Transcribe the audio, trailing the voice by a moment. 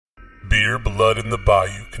Beer Blood in the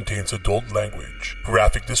Bayou contains adult language,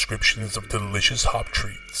 graphic descriptions of delicious hop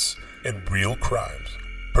treats, and real crimes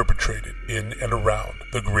perpetrated in and around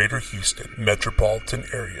the greater Houston metropolitan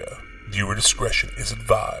area. Viewer discretion is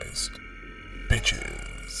advised.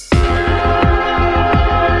 Bitches.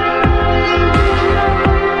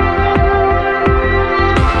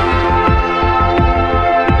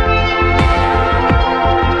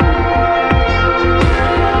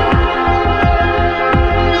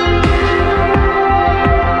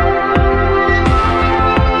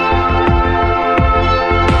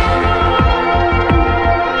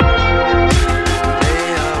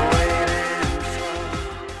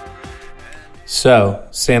 So,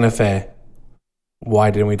 Santa Fe, why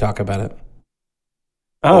didn't we talk about it?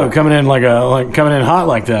 Oh, coming in coming in hot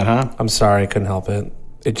like that, huh? I'm sorry, I couldn't help it.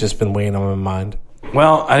 It's just been weighing on my mind.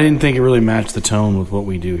 Well, I didn't think it really matched the tone with what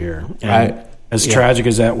we do here. And as tragic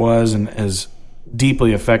as that was, and as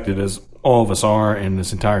deeply affected as all of us are, and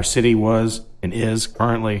this entire city was and is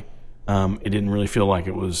currently, it didn't really feel like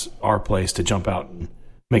it was our place to jump out and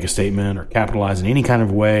make a statement or capitalize in any kind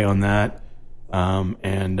of way on that.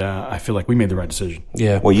 I feel like we made the right decision.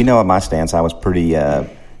 Yeah. Well, you know what my stance. I was pretty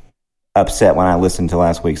upset when I listened to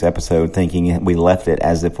last week's episode, thinking we left it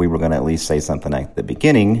as if we were going to at least say something at the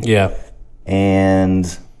beginning. Yeah.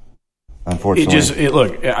 And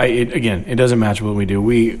unfortunately, it doesn't match what we do.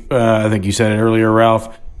 I think you said it earlier,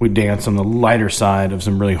 Ralph. We dance on the lighter side of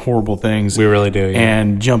some really horrible things. We really do. Yeah.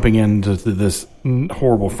 And jumping into this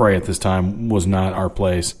horrible fray at this time was not our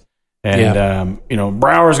place. And,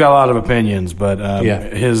 Brower's got a lot of opinions, but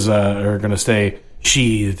his are going to stay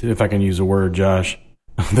sheathed, if I can use a word, Josh,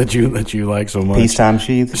 that you like so much. Peacetime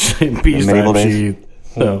sheathed? Peacetime sheathed.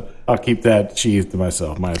 So I'll keep that sheathed to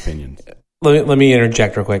myself, my opinions. Let me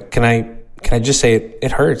interject real quick. Can I just say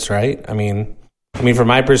it hurts, right? I mean, from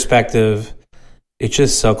my perspective, it's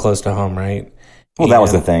just so close to home, right? Well, that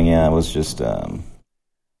was the thing, yeah. It was just,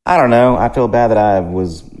 I don't know. I feel bad that I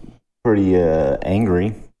was pretty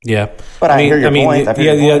angry. Yeah, but I hear your point.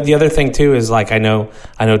 The other thing too is I know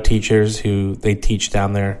teachers who they teach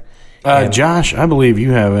down there. Josh, I believe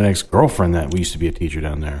you have an ex-girlfriend that used to be a teacher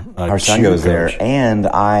down there. Our son goes there, and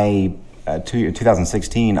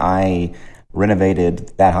 2016, I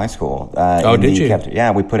renovated that high school. Did you? Yeah,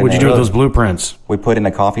 we put. What'd you do with those blueprints? We put in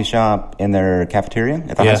a coffee shop in their cafeteria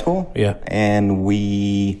at the high school. Yeah, and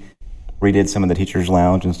we redid some of the teachers'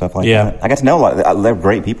 lounge and stuff like that. I got to know a lot. They're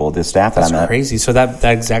great people. The staff that I met. That's crazy. So that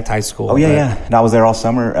exact high school. Oh, yeah. And I was there all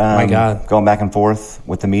summer. My God. Going back and forth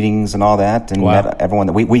with the meetings and all that. And met everyone.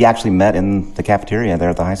 That we actually met in the cafeteria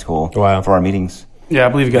there at the high school for our meetings. Yeah, I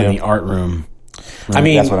believe you got in the art room. Right?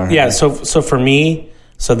 That's what I heard. So for me,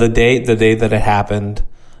 the day that it happened,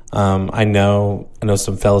 I know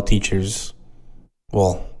some fellow teachers.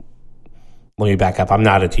 Well, let me back up. I'm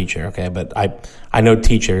not a teacher, okay, but I know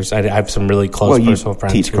teachers. I have some really close personal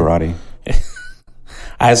friends. Teach karate.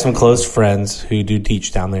 I have some close friends who do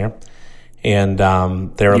teach down there, and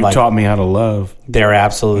they're you taught me how to love. They're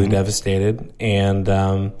absolutely devastated, and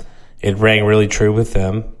it rang really true with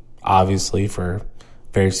them, obviously for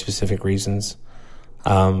very specific reasons.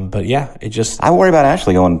 But yeah, it just... I worry about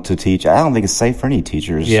Ashley going to teach. I don't think it's safe for any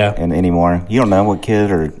teachers anymore. You don't know what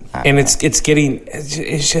kid or... And it's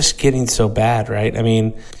just getting so bad, right? I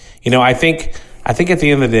mean, I think at the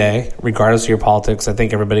end of the day, regardless of your politics, I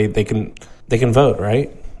think everybody, they can vote,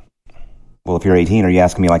 right? Well, if you're 18, are you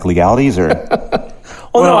asking me legalities or...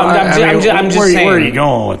 I'm just saying... Where are you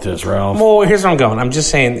going with this, Ralph? Well, here's where I'm going. I'm just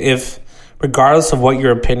saying if, regardless of what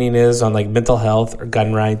your opinion is on mental health or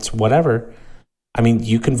gun rights, whatever...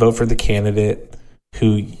 you can vote for the candidate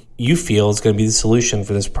who you feel is going to be the solution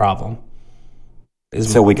for this problem.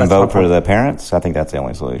 So we can vote for the parents? I think that's the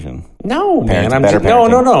only solution. No, man.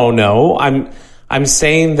 No. I'm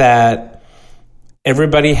saying that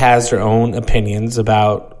everybody has their own opinions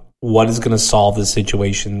about what is going to solve the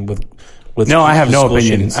situation with No, I have no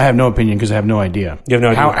opinion. I have no opinion because I have no idea. You have no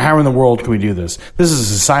idea. How in the world can we do this? This is a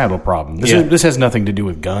societal problem. This has nothing to do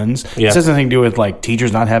with guns. Yeah. This has nothing to do with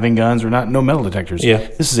teachers not having guns or no metal detectors. Yeah.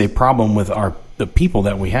 This is a problem with the people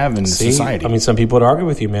that we have in society. Some people would argue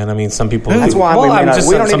with you, man. Some people... That's why we don't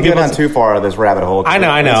need to go down too far of this rabbit hole. I know.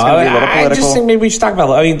 I just think maybe we should talk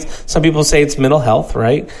about it. Some people say it's mental health,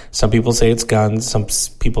 right? Some people say it's guns. Some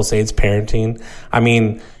people say it's parenting.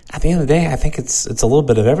 At the end of the day, I think it's a little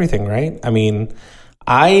bit of everything, right?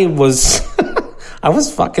 I was I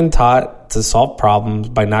was fucking taught to solve problems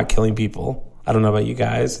by not killing people. I don't know about you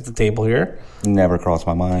guys at the table here. Never crossed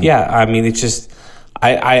my mind. Yeah, it's just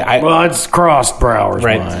it's crossed Brower's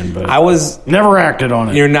mind, but I was never acted on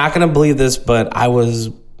it. You're not going to believe this, but I was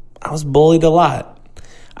bullied a lot.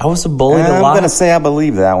 I was bullied a lot. I'm going to say I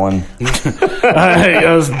believe that one.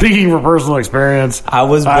 I was speaking from personal experience. I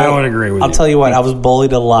would agree with you. I'll tell you what, I was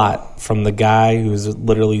bullied a lot from the guy who's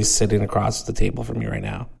literally sitting across the table from me right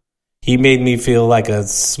now. He made me feel like a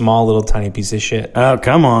small little tiny piece of shit. Oh,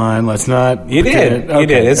 come on. Let's not. You did. Okay. You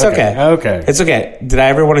did. It's okay. Okay. It's okay. Did I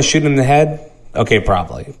ever want to shoot him in the head? Okay,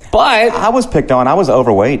 probably. But I was picked on. I was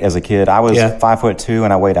overweight as a kid. I was 5'2"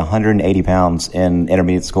 and I weighed 180 pounds in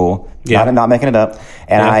intermediate school. Yeah. Not making it up.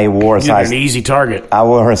 And I wore a size... an easy target. I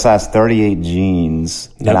wore a size 38 jeans,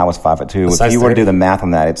 and I was 5'2". If you were to do the math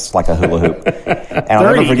on that, it's like a hula hoop. And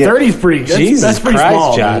I'll never forget... 30 is pretty... That's pretty Christ,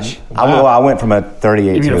 small, Josh. Wow. I went from a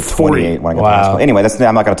 38 to a 28 when I got to high school. Anyway,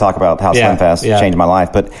 I'm not going to talk about how Slim Fast changed my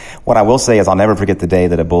life, but what I will say is I'll never forget the day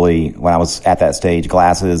that a bully, when I was at that stage,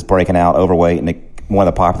 glasses, breaking out, overweight, and one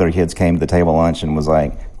of the popular kids came to the table lunch and was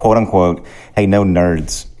like, quote unquote, "Hey, no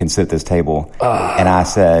nerds can sit at this table." And I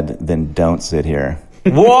said, "Then don't sit here."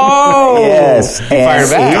 Whoa! Yes. Fired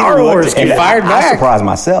back. He fired back. I surprised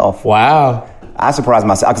myself. Wow. I surprised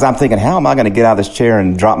myself because I'm thinking, how am I going to get out of this chair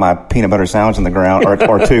and drop my peanut butter sandwich on the ground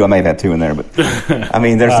or two? I may have had two in there, but I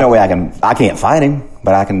mean, there's no way I can't fight him,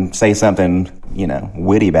 but I can say something,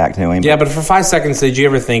 witty back to him. Yeah, but for 5 seconds, did you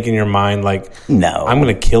ever think in your mind, like, no, I'm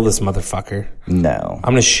going to kill this motherfucker? No.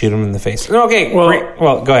 I'm going to shoot him in the face. Okay,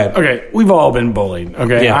 well, go ahead. Okay, we've all been bullied,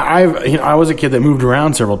 okay? Yeah. I was a kid that moved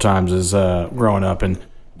around several times as growing up and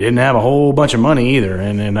didn't have a whole bunch of money either,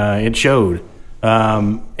 and it showed. So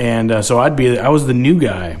I was the new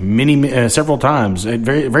guy several times at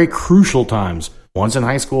very, very crucial times. Once in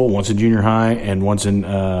high school, once in junior high, and once in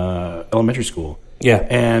elementary school. Yeah.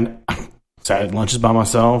 And sat at lunches by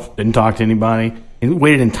myself, didn't talk to anybody, and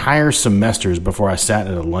waited entire semesters before I sat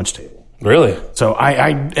at a lunch table. Really? So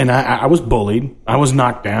I was bullied. I was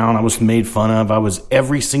knocked down. I was made fun of. I was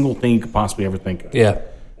every single thing you could possibly ever think of. Yeah.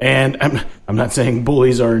 And I'm not saying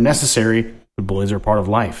bullies are necessary. But bullies are part of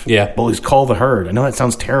life. Yeah. Bullies call the herd. I know that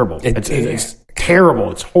sounds terrible. It's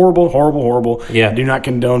terrible. It's horrible, horrible, horrible. Yeah. I do not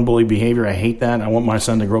condone bully behavior. I hate that. I want my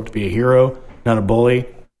son to grow up to be a hero, not a bully.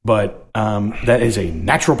 But that is a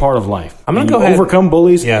natural part of life. I'm going to go ahead. Overcome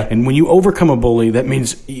bullies. Yeah. And when you overcome a bully, that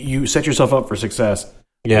means you set yourself up for success.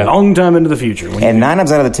 Yeah. A long time into the future. And 9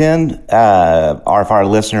 times out of the 10, if our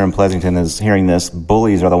listener in Pleasanton is hearing this,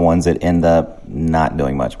 bullies are the ones that end up not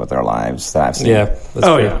doing much with their lives that I've seen. Yeah. That's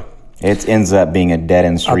true. Yeah. It ends up being a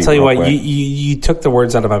dead-end street. I'll tell you what, you took the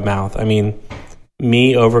words out of my mouth. I mean,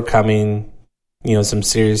 me overcoming, some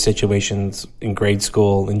serious situations in grade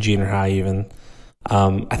school and junior high even,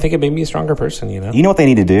 I think it made me a stronger person, You know what they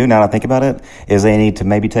need to do, now that I think about it, is they need to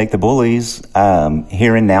maybe take the bullies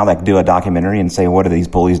here and now, like do a documentary and say, what do these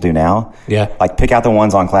bullies do now? Yeah. Like pick out the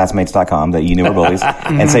ones on classmates.com that you knew were bullies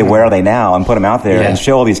and say, where are they now? And put them out there and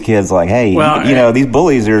show all these kids like, hey, these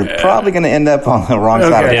bullies are probably going to end up on the wrong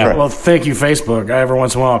side of the track. Well, thank you, Facebook. Every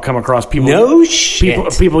once in a while I'll come across people. No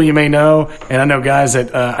shit. People you may know. And I know guys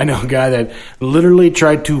that, I know a guy that literally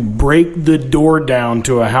tried to break the door down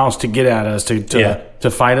to a house to get at us, to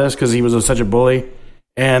fight us because he was such a bully.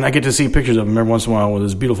 And I get to see pictures of him every once in a while with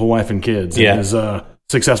his beautiful wife and kids and his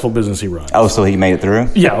successful business he runs. Oh, so he made it through?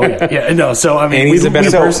 Yeah. No, so I mean, he's a better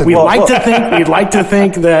person. We'd like to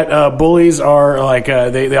think that bullies are like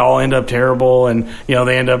they all end up terrible, and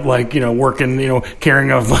they end up like working,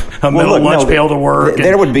 carrying a metal lunch pail to work.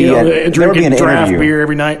 There would be drinking draft beer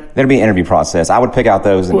every night. There'd be an interview process. I would pick out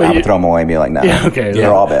those and I would throw them away and be like, no,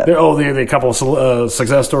 they're all bad. They're a couple of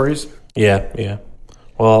success stories. Yeah.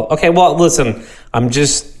 Well, okay. Well, listen, I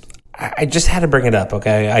just had to bring it up,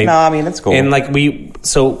 okay? No, I mean, that's cool. And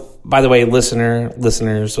by the way,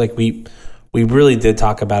 listeners, like we really did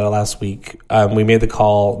talk about it last week. We made the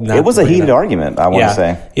call. It was a heated argument, I want to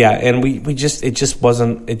say. Yeah, and it just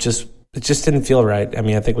didn't feel right. I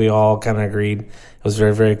mean, I think we all kind of agreed. It was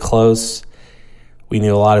very, very close. We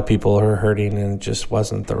knew a lot of people who were hurting, and it just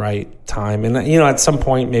wasn't the right time. And, at some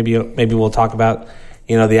point, maybe we'll talk about,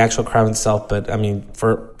 the actual crime itself. But, I mean,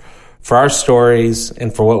 for our stories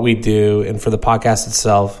and for what we do and for the podcast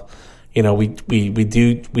itself, we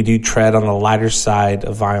do tread on the lighter side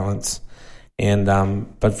of violence. And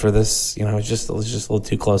but for this, it was just a little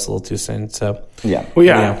too close, a little too soon. So yeah. Well,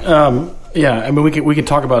 yeah. I mean, we can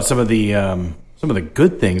talk about some of the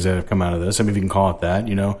good things that have come out of this. I mean, if you can call it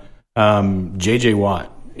that. J.J.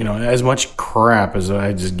 Watt. As much crap as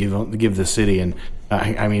I just give the city, and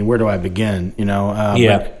I mean, where do I begin?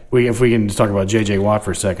 If we can just talk about J.J. Watt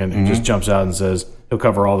for a second, and just jumps out and says he'll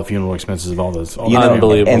cover all the funeral expenses of all those.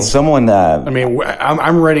 Unbelievable. And someone,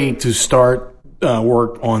 I'm ready to start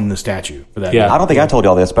work on the statue for that. Yeah, I don't think I told you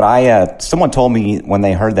all this, but someone told me when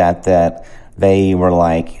they heard that they were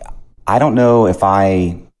like, I don't know if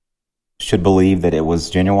I should believe that it was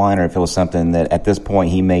genuine or if it was something that at this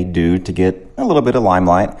point he may do to get a little bit of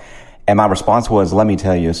limelight. And my response was, let me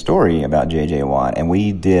tell you a story about J.J. Watt. And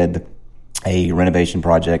we did a renovation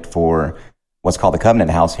project for what's called the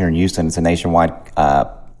Covenant House here in Houston. It's a nationwide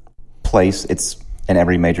place. It's in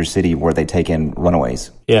every major city where they take in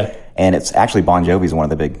runaways. Yeah. And it's actually Bon Jovi's one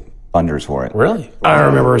of the big funders for it. Really? I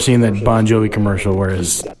remember seeing that Bon Jovi commercial where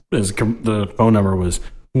the phone number was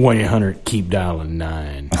 1-800-KEEP-DIALING-9.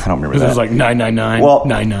 I don't remember that. It was like 999 well,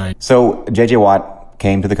 99. So J.J. Watt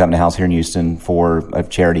came to the Covenant House here in Houston for a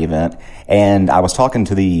charity event. And I was talking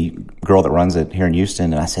to the girl that runs it here in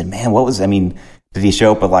Houston. And I said, man, did he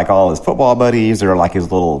show up with like all his football buddies or like his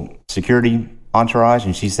little security entourage?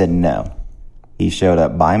 And she said, no. He showed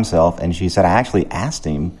up by himself. And she said, I actually asked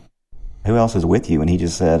him, who else is with you? And he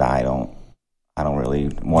just said, I don't really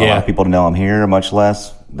want a lot of people to know I'm here, much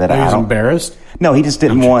less that He was embarrassed? No, he just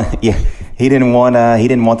didn't want. Yeah, he didn't want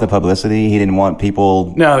the publicity. He didn't want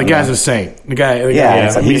people. No, the guy's a saint. The guy.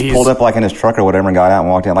 Like he just pulled up like in his truck or whatever and got out and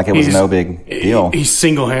walked in like it was no big deal. He's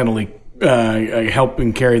single-handedly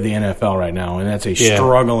helping carry the NFL right now, and that's a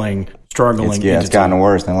struggling. It's gotten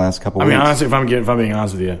worse in the last couple of weeks. I mean, honestly, if I'm being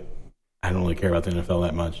honest with you, I don't really care about the NFL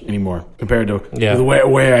that much anymore compared to the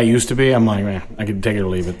way I used to be. I'm like, man, I can take it or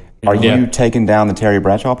leave it. Are you taking down the Terry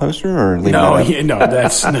Bradshaw poster or leaving it up? No,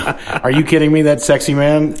 that's no. Are you kidding me? That sexy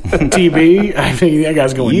man, TB. I think that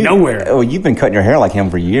guy's going nowhere. Oh, you've been cutting your hair like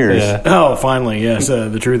him for years. Yeah. Oh, finally, yes.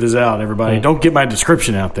 The truth is out. Everybody, don't get my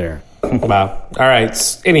description out there. Wow. All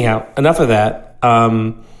right. Anyhow, enough of that.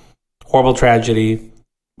 Horrible tragedy.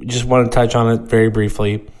 We just want to touch on it very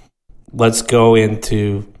briefly. Let's go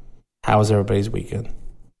into how was everybody's weekend?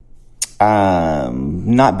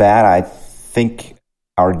 Not bad. I think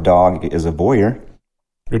our dog is a voyeur.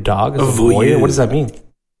 Your dog is a voyeur? What does that mean?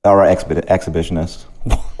 Our exhibitionist.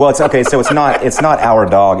 Well, it's okay. So it's not our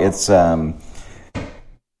dog. It's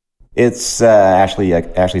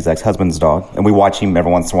Ashley's ex-husband's dog, and we watch him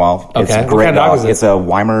every once in a while. Okay. It's a great dog. Is it? It's a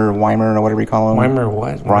Weimar or whatever you call him. Weimar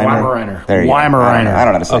what? Weimaraner. There you go. Weimaraner. I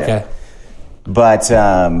don't know how to say it. But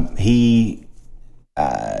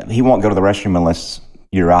he won't go to the restroom unless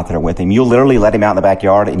you're out there with him. You'll literally let him out in the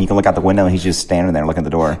backyard, and you can look out the window, and he's just standing there looking at the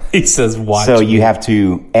door. He says, "Watch." So you have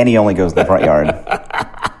to, and he only goes to the front yard.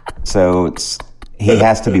 So he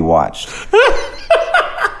has to be watched.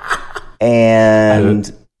 And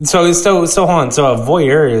so hold on. So a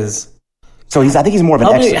voyeur is. So I think he's more of an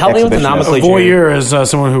help me with the nomenclature. A voyeur is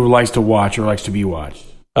someone who likes to watch or likes to be watched.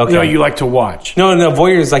 Okay. No, you like to watch. No,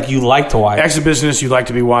 voyeur is like you like to watch. Exhibitionist, you like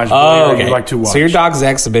to be watched. Oh, okay. You like to watch. So your dog's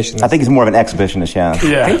an exhibitionist. I think he's more of an exhibitionist, yeah.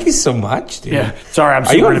 Thank you so much, dude. Yeah. Sorry, I'm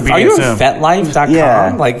super into BDSM. Are you on FetLife.com?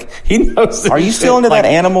 Yeah. Like, he knows. Are you still into that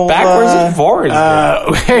animal? Backwards and forwards.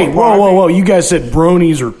 Hey, whoa. You guys said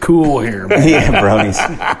bronies are cool here. Yeah, bronies.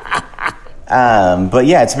 But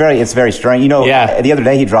yeah, it's very strange. You know, the other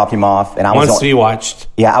day he dropped him off, and I wants to be watched.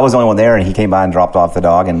 Yeah, I was the only one there, and he came by and dropped off the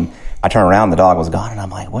dog, and I turned around, and the dog was gone, and I'm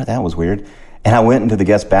like, what? That was weird. And I went into the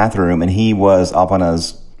guest bathroom, and he was up on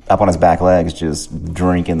his back legs, just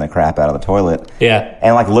drinking the crap out of the toilet. Yeah,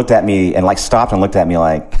 and like looked at me, and like stopped and looked at me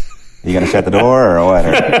like, you gonna shut the door or what?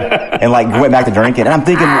 And like went back to drinking. And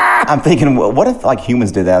I'm thinking, what if like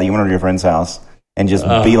humans did that? You went over to your friend's house and just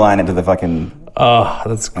beeline it to the fucking. Oh,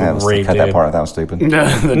 that's great. Cut that part. That was stupid.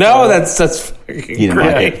 No, that's you didn't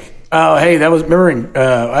like it. Oh, hey, that was remembering.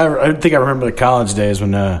 I think I remember the college days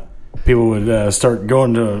when people would start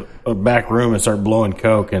going to a back room and start blowing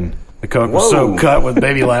coke, and the coke was so cut with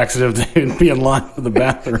baby laxative they'd be in line for the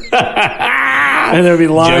bathroom. And there'd be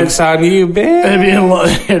lines. Jokes on you,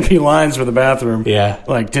 bitch. There'd be lines for the bathroom. Yeah,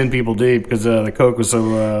 like 10 people deep because the coke was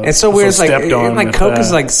so. It's so weird. It's like coke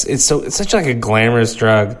is like it's such like a glamorous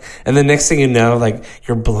drug, and the next thing you know, like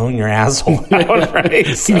you're blowing your asshole out. Right?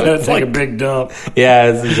 So you gotta take a big dump.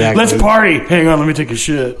 Yeah, that's exactly. Let's party. Hang on, let me take a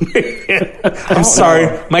shit. I'm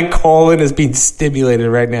sorry, my colon is being stimulated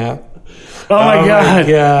right now. Oh my God.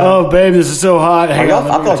 Oh, babe, this is so hot. I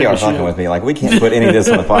thought you were fucking with me. Like, we can't put any of this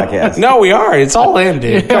on the podcast. No, we are. It's all in,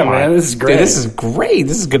 dude. Yeah, man, this is great. Dude, this is great.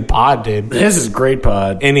 This is good pod, dude. This is great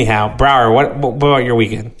pod. Anyhow, Brower, what about your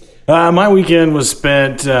weekend? My weekend was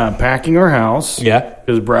spent packing our house. Yeah.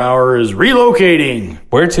 Because Brower is relocating.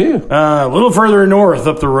 Where to? A little further north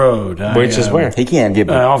up the road. Which is where? He can't give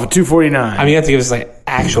me. Off of 249. I mean, you have to give us like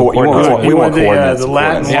actual coordinates. We want coordinates. The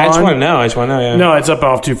Latin Yeah, I just want to know. Yeah. No, it's up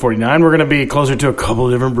off 249. We're going to be closer to a couple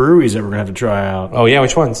of different breweries that we're going to have to try out. Oh, yeah.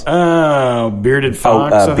 Which ones? Bearded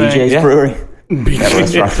Fox. BJ's Brewery.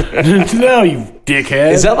 No, you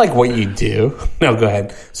dickhead. Is that like what you do? No, go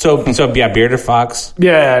ahead. So yeah, Bearded Fox.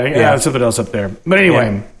 Yeah, something else up there. But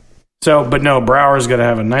anyway, So, but no, Brower's got to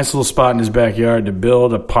have a nice little spot in his backyard to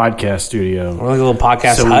build a podcast studio. Or like a little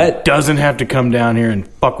podcast hut. He doesn't have to come down here and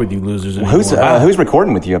fuck with you losers anymore. Who's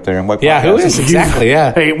recording with you up there? And what who is? Exactly,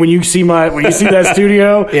 yeah. Hey, when you see that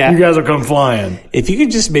studio, you guys will come flying. If you could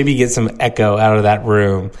just maybe get some echo out of that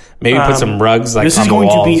room, maybe put some rugs this on is the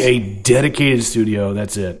walls. going to be a dedicated studio.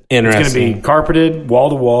 That's it. Interesting. It's going to be carpeted, wall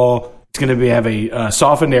to wall. It's going to have a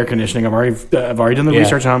softened air conditioning. I've already done the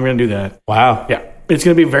research on how I'm going to do that. Wow. Yeah. It's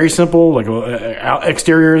going to be very simple. Like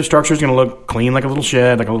exterior structure is going to look clean, like a little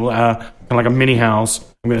shed, like a little kind of like a mini house.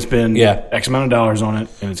 I'm going to spend X amount of dollars on it.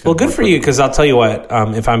 And it's good for you, because I'll tell you what.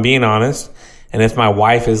 If I'm being honest, and if my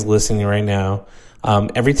wife is listening right now,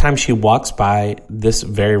 every time she walks by this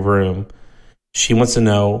very room, she wants to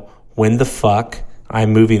know when the fuck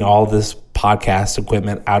I'm moving all this podcast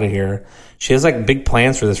equipment out of here. She has like big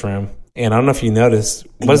plans for this room. And I don't know if you noticed.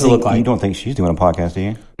 What does it look like? You don't think she's doing a podcast, do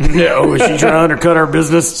you? No, is she trying to undercut our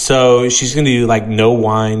business? So she's going to do like No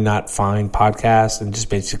Wine, Not Fine podcast and just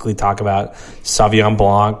basically talk about Sauvignon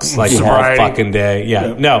Blancs like all fucking day.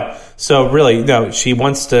 Yeah. No. So really, no, she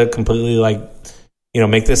wants to completely like,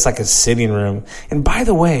 make this like a sitting room. And by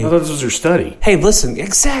the way... I thought this was her study. Hey, listen,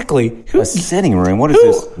 exactly. A sitting room? What is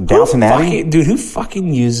this? Downton Abbey? Dude, who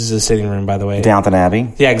fucking uses a sitting room, by the way? Downton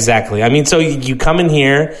Abbey? Yeah, exactly. I mean, so you come in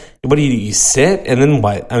here, what do you do? You sit, and then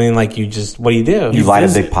what? I mean, like, what do you do? You light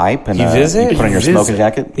a big pipe, and you visit? You put on your smoking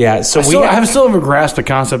jacket? Yeah, so I still haven't grasped the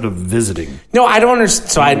concept of visiting. No, I don't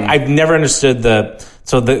understand. So I've never understood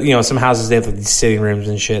some houses, they have like these sitting rooms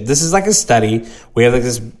and shit. This is like a study. We have like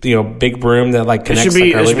this, big room that like connects.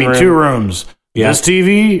 It should be 2 rooms. Yeah. This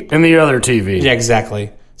TV and the other TV. Yeah,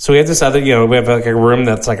 exactly. So we have this other, we have like a room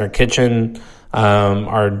that's like our kitchen,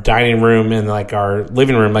 our dining room, and like our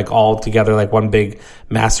living room, like all together, like one big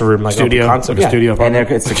master room, like studio. Concept. Like a studio. And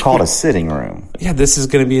it's called a sitting room. Yeah, this is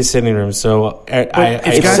going to be a sitting room. So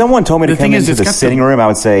if someone told me to come into the sitting room, I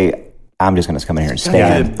would say, I'm just going to come in here and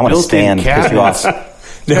stand. I want to stand and piss you off.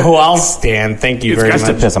 No, I'll stand. Thank you very much.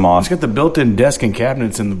 To piss them off. It's got the built-in desk and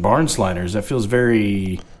cabinets and the barn sliders. That feels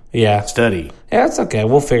very steady. Yeah, it's okay.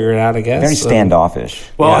 We'll figure it out, I guess. Very standoffish.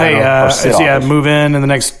 Well, move in the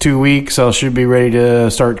next 2 weeks. I should be ready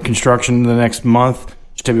to start construction the next month.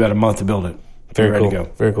 Should take me about a month to build it. Very ready cool. to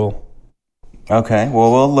go. Very cool. Okay.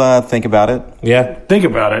 Well, we'll think about it. Yeah. Think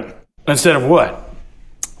about it. Instead of what?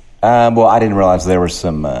 I didn't realize there was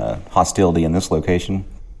some hostility in this location.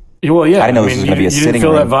 Well, yeah. I didn't know this was going to be a sitting room. You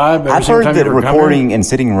didn't feel that vibe? I've heard that recording in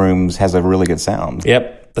sitting rooms has a really good sound.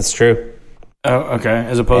 Yep, that's true. Oh, okay.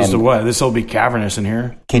 As opposed to what? This will be cavernous in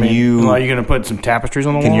here. Are you going to put some tapestries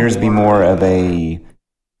on the wall? Can yours be more of a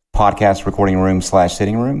podcast recording room /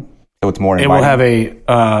 sitting room? So it's more inviting? It will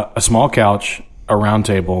have a small couch, a round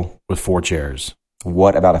table with 4 chairs.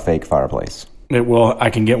 What about a fake fireplace?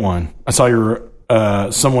 I can get one. I saw your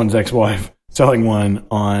someone's ex-wife selling one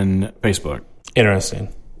on Facebook.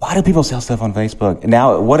 Interesting. Why do people sell stuff on Facebook?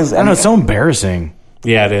 Now, what is... I don't know. It's so embarrassing.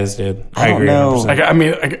 Yeah, it is, dude. I agree. Know. Like, am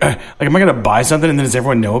I going to buy something and then does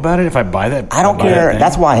everyone know about it if I buy that? I don't care.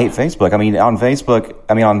 That's why I hate Facebook.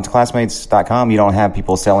 On classmates.com, you don't have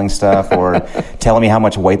people selling stuff or telling me how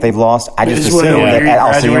much weight they've lost. I just assume that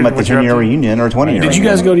I'll see them at the 10-year reunion or 20-year reunion. Did you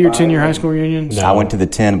guys go to your 10-year high school reunion? No. I went to the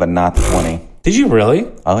 10, but not the 20. Did you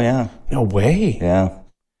really? Oh, yeah. No way. Yeah.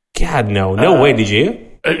 God, no way. Did you?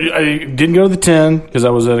 I didn't go to the 10 because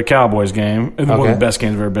I was at a Cowboys game. One of the best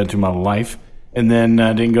games I've ever been to in my life. And then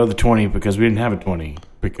I didn't go to the 20 because we didn't have a 20.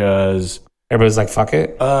 Because... everybody's like, fuck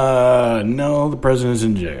it? No, the president's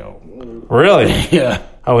in jail. Really? Yeah.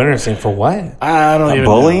 Oh, interesting. For what? I don't even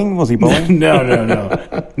bullying? know. Was he bullying? No.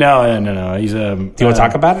 No. He's do you want to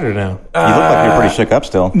talk about it or no? You look like you're pretty shook up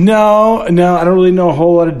still. No. I don't really know a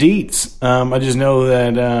whole lot of deets. I just know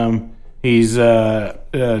that he's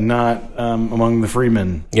not among the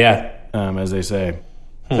freemen. Yeah. As they say.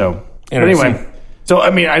 So, but anyway. So,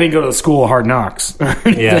 I didn't go to the school of hard knocks.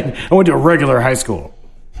 Yeah. I went to a regular high school.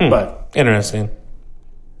 But interesting.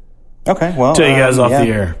 Okay, well. Tell you guys off the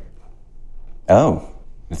air. Oh,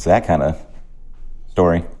 it's that kind of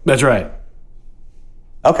story. That's right.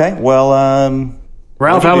 Okay, well,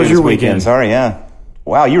 Ralph, how was your weekend? Sorry, yeah.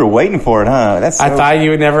 Wow, you were waiting for it, huh? I thought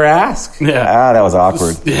you would never ask. Yeah. That was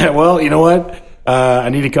awkward. Yeah, well, you know what? I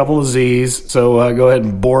need a couple of Z's, so go ahead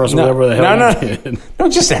and bore us whatever the hell No,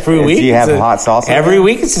 just every week. Do you have hot sauce? Every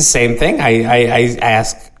week it's the same thing. I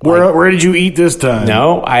ask. Where did you eat this time?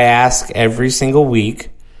 No, I ask every single week,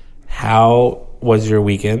 how was your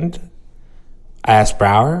weekend? I asked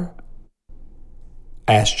Brower.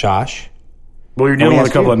 I asked Josh. Well, you're dealing with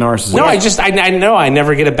a couple of narcissists. No, I know I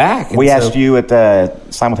never get it back. We asked you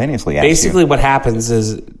simultaneously. Basically, what happens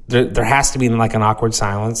is there has to be like an awkward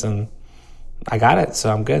silence, and I got it,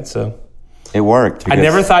 so I'm good. So it worked. I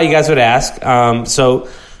never thought you guys would ask. So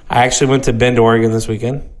I actually went to Bend, Oregon this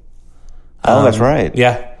weekend. Oh, that's right.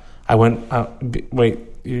 Yeah, I went. Wait,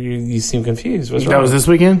 you seem confused. What's wrong? That was this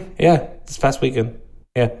weekend? Yeah, this past weekend.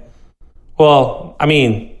 Yeah. Well, I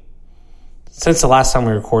mean, since the last time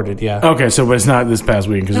we recorded, yeah. Okay, so but it's not this past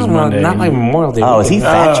weekend because it's Monday. Not like Memorial Day. Oh, is he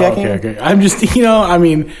fact checking? Okay. I'm just,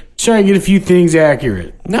 trying to get a few things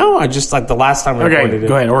accurate. No, I just like the last time we recorded it.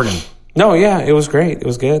 Go ahead, Oregon. No, yeah, it was great. It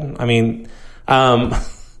was good. I mean,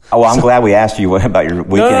 well, I'm glad we asked you about your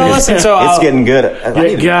weekend. No, listen. So it's getting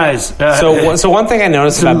good, guys. So one thing I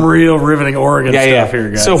noticed some about real riveting Oregon stuff here,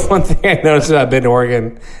 guys. So one thing I noticed about Bend,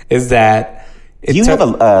 Oregon, is that do you have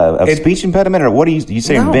a speech impediment, or what do you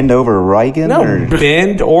say? No. Bend over Oregon? No, or?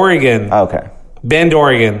 Bend, Oregon. Okay, Bend,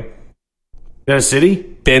 Oregon. Is that a city?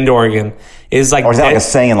 Bend, Oregon. Is like, or is that like a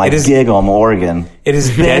saying, like gig on Oregon? It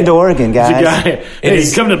is Bend, Oregon, guys.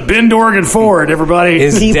 Hey, come to Bend, Oregon forward,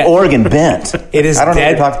 everybody. Keep Oregon bent. It is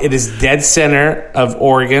dead. It is dead center of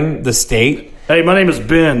Oregon, the state. Hey, my name is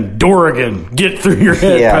Ben Dorrigan. Get through your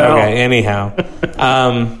head, pal. Okay. Anyhow,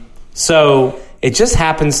 so it just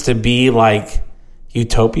happens to be like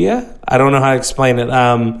utopia. I don't know how to explain it.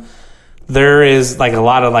 There is like a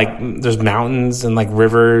lot of there's mountains and like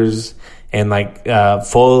rivers and like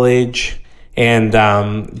foliage. And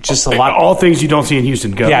just a lot. All things you don't see in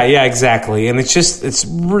Houston. Go. Yeah, exactly. And it's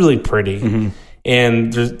really pretty. Mm-hmm.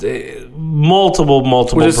 And there's multiple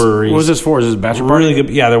breweries. What was this for? Is this a bachelor party? Really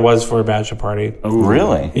good. Yeah, there was for a bachelor party. Oh,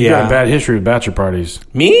 really? You got a bad history with bachelor parties.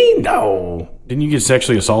 Me? No. Didn't you get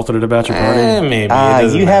sexually assaulted at a bachelor party? Maybe.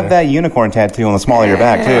 You have that unicorn tattoo on the small of your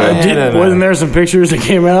back, too. Wasn't there some pictures that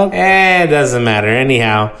came out? It doesn't matter.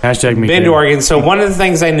 Anyhow. Hashtag me Bend, too. Oregon. So one of the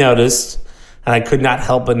things I noticed, and I could not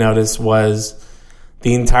help but notice, was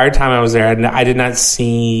the entire time I was there, I did not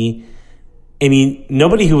see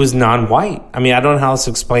nobody who was non-white. I mean, I don't know how else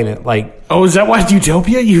to explain it. Is that why it's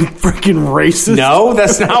utopia? You freaking racist. No,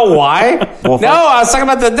 that's not why. No, I was talking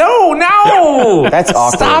about no. That's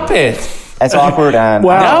awkward. Stop it. That's awkward. And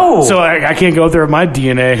wow. No. So I can't go there with my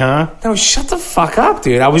DNA, huh? No, shut the fuck up,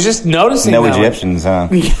 dude. I was just noticing. No Egyptians, huh?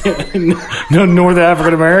 No North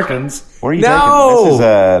African Americans. Where are you taking? This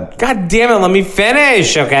is God damn it, let me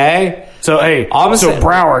finish, okay? So, hey,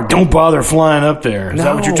 Broward, don't bother flying up there. Is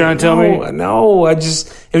that what you're trying to tell me? No, it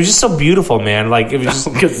was just so beautiful, man. Like, it was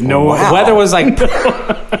just... Because the weather was like...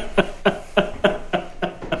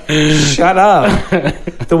 Shut up.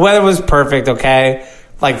 The weather was perfect, okay?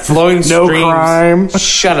 Like, flowing streams. No crime.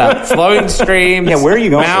 Shut up. Flowing streams. Yeah, where are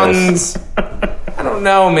you going? Mountains. I don't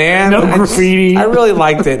know, man. No graffiti. I really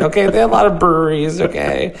liked it, okay? They had a lot of breweries,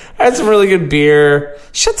 okay? I had some really good beer.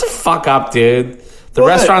 Shut the fuck up, dude. The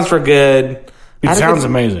restaurants were good. It sounds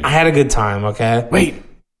amazing. I had a good time, okay? Wait.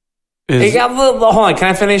 Hold on, can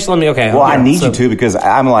I finish? Okay. Well, I need you to because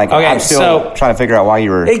I'm I'm still trying to figure out why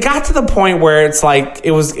you were... It got to the point where it's like,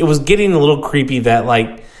 it was getting a little creepy that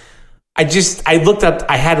I looked up,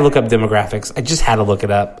 I had to look up demographics. I just had to look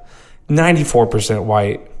it up. 94%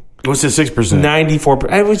 white. What's the 6%?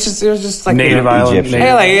 94%. It was just like... Native Island.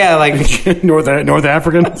 Like North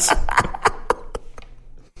Africans.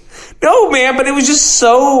 No, man, but it was just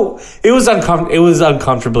so... It was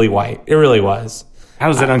uncomfortably white. It really was. How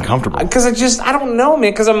is that uncomfortable? Because I don't know,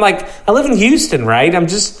 man. Because I'm like, I live in Houston, right? I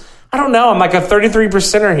don't know. I'm like a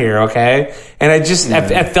 33%er here, okay? And I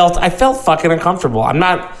felt fucking uncomfortable. I'm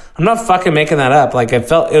not fucking making that up. Like, it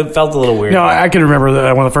felt a little weird. No, I can remember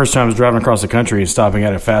that one of the first times driving across the country and stopping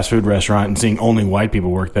at a fast food restaurant and seeing only white people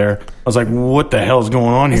work there. I was like, what the hell is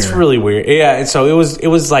going on here? It's really weird. Yeah, and so it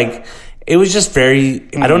was like... It was just very...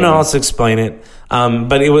 I don't know how else to explain it.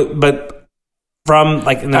 But from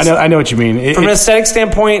like... I know what you mean. From an aesthetic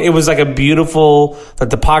standpoint, it was like a beautiful... The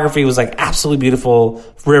topography was like absolutely beautiful.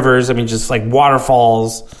 Rivers, I mean, just like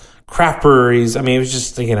waterfalls, craft breweries. I mean, it was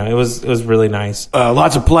just, it was really nice.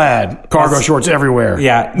 Lots of plaid, cargo shorts everywhere.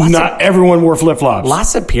 Yeah. Not everyone wore flip-flops.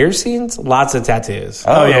 Lots of piercings, lots of tattoos.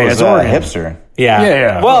 Oh yeah, it's hipster.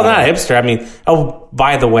 Yeah. Well, not hipster. I mean,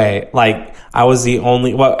 by the way, I was the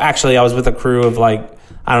only... Well, actually, I was with a crew of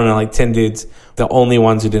 10 dudes. The only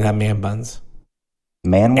ones who didn't have man buns.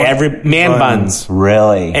 Man buns.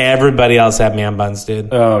 Really? Everybody else had man buns,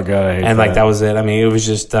 dude. Oh, God, I hate and that. That was it. I mean, it was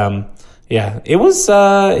just... It was...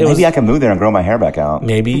 Maybe I can move there and grow my hair back out.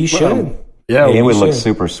 Maybe you should. Yeah, it would look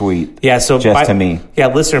super sweet. Yeah, so to me. Yeah,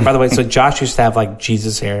 listener, by the way, so Josh used to have like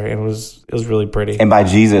Jesus hair, and it was really pretty. And by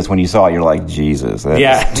Jesus, when you saw it, you're like, Jesus,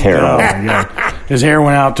 that's terrible. Oh, yeah. His hair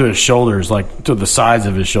went out to his shoulders, like to the sides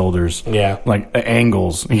of his shoulders. Yeah, like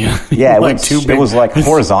angles. Yeah, it was like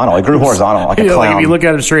horizontal. It grew horizontal, like a clown. Like if you look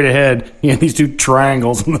at him straight ahead, he had these two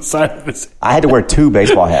triangles on the side of his. I had to wear 2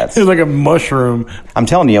 baseball hats. It was like a mushroom. I'm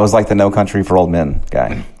telling you, it was like the No Country for Old Men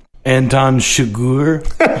guy. Anton Chigurh.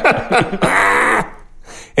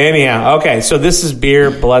 Anyhow, okay, so this is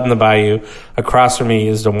Beer, Blood in the Bayou. Across from me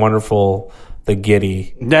is the wonderful, the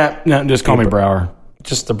giddy. No, just call me Brower.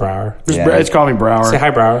 Just the Brower. Just call me Brower. Say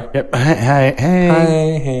hi, Brower. Yep.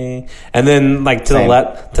 Hey. And then, like to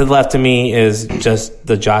the left of me is just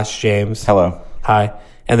the Josh James. Hello. Hi.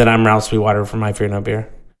 And then I'm Ralph Sweetwater from My Fear No Beer.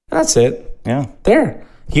 And that's it. Yeah. There.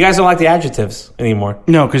 You guys don't like the adjectives anymore.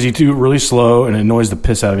 No, because you do really slow and it annoys the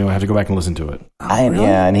piss out of me when I have to go back and listen to it. Really?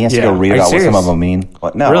 Yeah, and he has to go read out what some of them mean.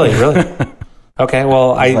 What? No. Really? Okay,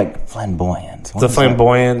 well, it's like flamboyant. The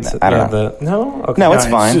flamboyant. I don't know. No? Okay. No, it's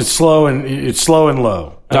fine. It's slow and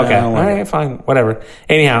low. Okay. All right, fine. Whatever.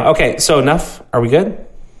 Anyhow, okay, so enough. Are we good?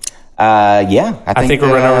 Yeah. I think we're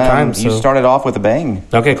running over time. So. You started off with a bang.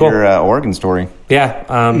 Okay, cool. Your Oregon story. Yeah.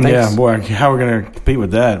 Thanks. Yeah, boy, how are we going to compete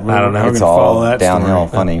with that? I don't know. It's all downhill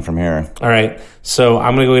funny from here. All right. So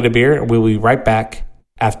I'm going to go get a beer. We'll be right back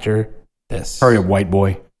after this. Hurry up, white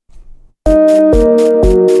boy.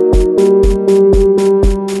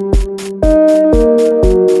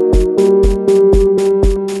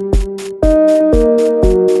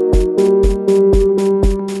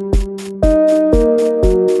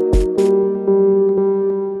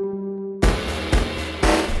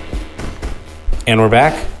 And we're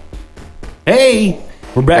back. Hey,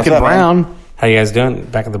 we're back in Brown. Man? How you guys doing?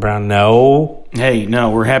 Back at the Brown? No. Hey, no,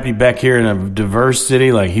 we're happy back here in a diverse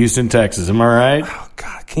city like Houston, Texas. Am I right? Oh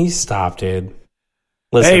God, can you stop, dude?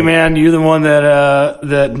 Listen. Hey, man, you're the one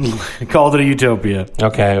that called it a utopia.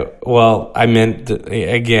 Okay, well, I meant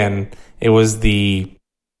again. It was the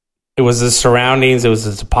surroundings. It was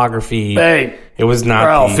the topography. Hey, it was not.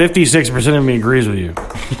 Well, 56% of me agrees with you.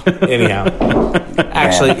 Anyhow,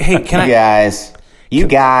 actually, hey, can You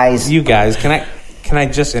guys, can I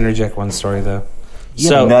just interject one story though? You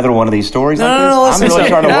have another one of these stories like this? Listen, I'm really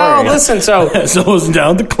starting to worry. Listen, so it was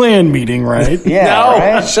down at the Klan meeting, right?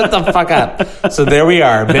 Yeah, right? Shut the fuck up. So there we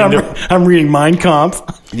are. I'm reading Mein Kampf.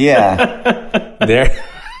 Yeah. There,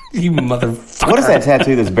 you motherfucker. What is that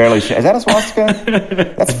tattoo that's barely... Is that a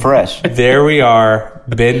swastika? That's fresh. There we are,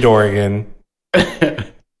 Bend, Oregon.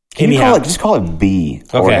 Can you just call it B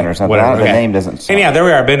Oregon or something? Whatever. The name doesn't sound... Anyhow, there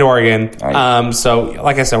we are, Bend, Oregon. Right. So,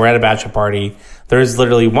 like I said, we're at a bachelor party. There's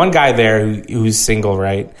literally one guy there who's single,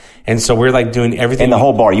 right? And so we're like doing everything. In the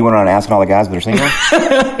whole bar, you went around asking all the guys that are single?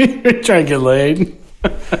 You're trying to get laid.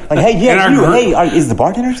 Like, hey, is the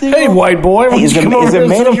bartender single? Hey, white boy. Hey, is the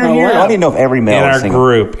manager here? I didn't know if every male is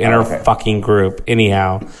single. In our fucking group.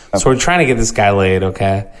 Anyhow. Okay. So we're trying to get this guy laid,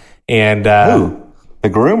 okay? And who? The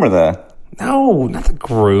groom or the... No, not the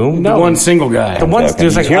groom. No. The one single guy.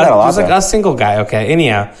 There's like a single guy, okay?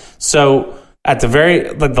 Anyhow. So... At the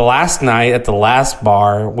the last night at the last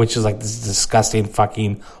bar, which is like this disgusting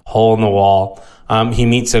fucking hole in the wall, he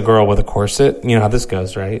meets a girl with a corset. You know how this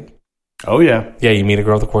goes, right? Oh, yeah. Yeah, you meet a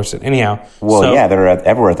girl with a corset. Anyhow. Well, yeah, they're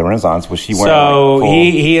everywhere at the Renaissance. Was she wearing So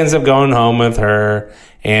he ends up going home with her,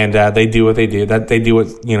 and they do what they do. They do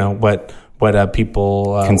what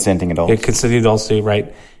people... consenting adults. Yeah, consenting adults do,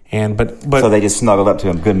 right? But so they just snuggled up to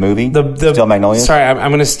him. Good movie. Still Magnolias. Sorry,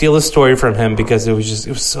 I'm going to steal a story from him because it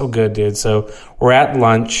was so good, dude. So we're at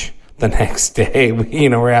lunch the next day.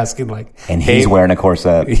 We're asking like, and he's wearing a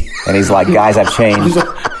corset, and he's like, guys, I've changed.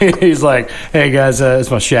 He's like, hey guys,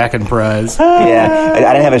 it's my shacking prize. Yeah, I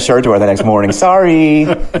didn't have a shirt to wear the next morning. Sorry.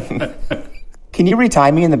 Can you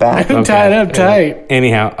retie me in the back? I'm tied up tight.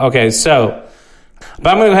 Anyhow, okay. So, but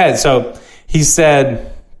I'm going to go ahead. So he said,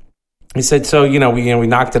 so, we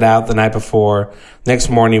knocked it out the night before. Next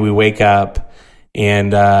morning we wake up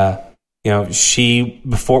and, she,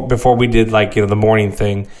 before we did like, the morning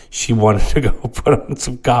thing, she wanted to go put on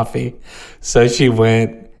some coffee. So she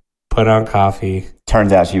went, put on coffee.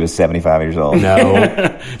 Turns out she was 75 years old.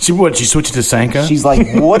 No. She switched to Sanka? She's like,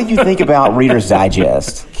 what do you think about Reader's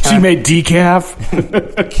Digest? She made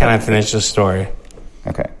decaf? Can I finish the story?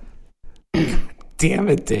 Okay. Damn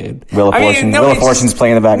it, dude. Wheel of Fortune's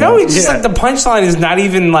playing in the background. No, it's just like the punchline is not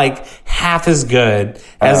even like half as good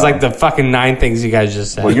as like the fucking 9 things you guys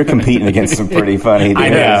just said. Well, you're competing against some pretty funny dudes. I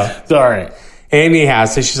know. Sorry. Anyhow,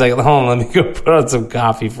 so she's like, hold on, let me go put on some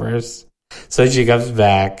coffee first. So she comes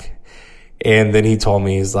back, and then he told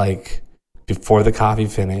me, he's like, before the coffee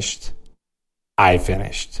finished, I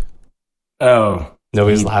finished. Oh.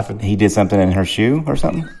 Nobody's laughing. He did something in her shoe or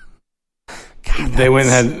something? God, they went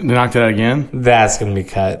and had knocked it out again? That's going to be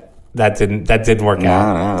cut. That didn't work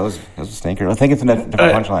out. No, that was a stinker. I think it's a different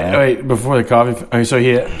punchline. Wait, before the coffee. So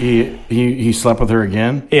he slept with her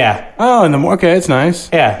again? Yeah. Oh, okay, it's nice.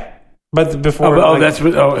 Yeah. But before,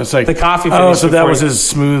 it's like the coffee. So that was his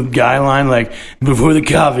smooth guy line, like before the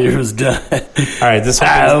coffee was done. All right, this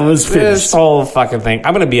whole fucking thing.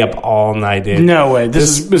 I'm gonna be up all night, dude. No way.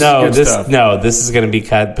 This is good stuff. No, this is gonna be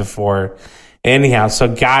cut before. Anyhow,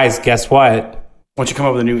 so guys, guess what? Why don't you come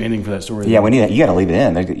up with a new ending for that story? Yeah, we need that. You got to leave it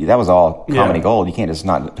in. That was all comedy gold. You can't just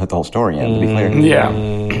not put the whole story in. To be clear.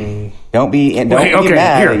 Yeah. Don't be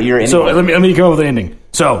mad at your ending. So let me come up with an ending.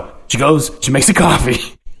 So she goes. She makes the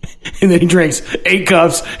coffee. And then he drinks 8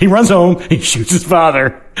 cups. He runs home. He shoots his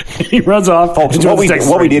father. He runs off. Folks, what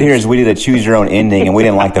we did here is we did a choose your own ending, and we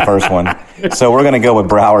didn't like the first one. So we're going to go with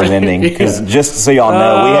Brower's ending. Because just so y'all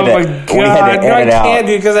know, we had to edit out. I can't,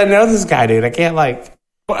 dude, because I know this guy, dude. I can't, like...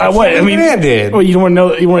 What? I mean, dude. Well, you don't want to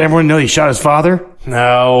know? You want everyone to know he shot his father?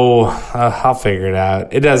 No. I'll figure it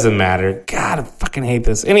out. It doesn't matter. God, I fucking hate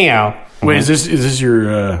this. Anyhow. Wait, is this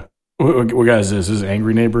your... what guy is this? Is this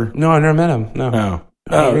Angry Neighbor? No, I never met him. No.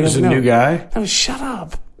 Oh, is it a new guy? No, shut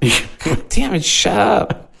up. God damn it, shut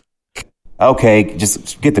up. Okay,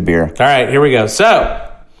 just get the beer. All right, here we go.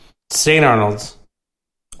 So, St. Arnold's.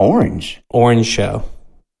 Orange Show.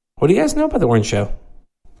 What do you guys know about the Orange Show?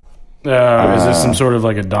 Is this some sort of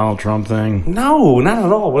like a Donald Trump thing? No, not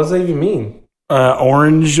at all. What does that even mean?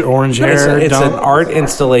 Orange hair. It's an art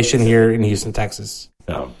installation here in Houston, Texas.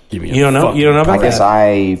 Oh, give me you don't know? You don't know about that? I guess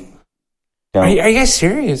Are you guys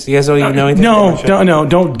serious? You guys don't even know anything? No,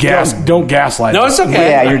 don't gaslight. No, it's okay.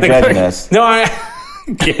 Yeah, you're judging us. No, I've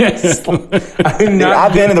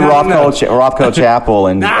been to the Rothko Chapel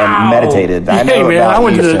and meditated. I know I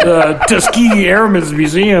went to the Tuskegee Airmen's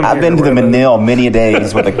Museum. I've been to the Manil many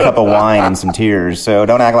days with a cup of wine and some tears. So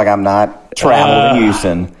don't act like I'm not traveled in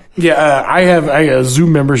Houston. Yeah, I have a zoo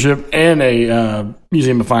membership and a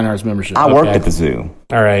Museum of Fine Arts membership. I worked at the zoo.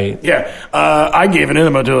 All right. Yeah, I gave an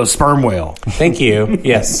enema to a sperm whale. Thank you.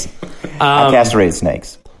 Yes. I castrated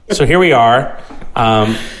snakes. So here we are. Are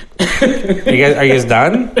you guys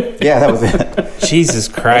done? Yeah, that was it. Jesus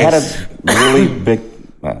Christ. I had a really big...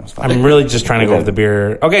 I'm really just trying to go over the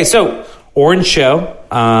beer. Okay, so Orange Show.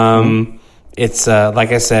 It's,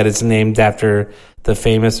 like I said, it's named after... the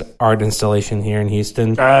famous art installation here in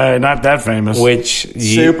Houston. Not that famous.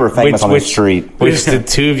 Super famous on the street. Which the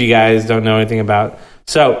two of you guys don't know anything about.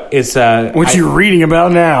 So it's... Which you're reading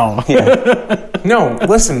about now. Yeah. No,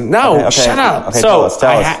 listen. No, okay. Shut up. Okay, so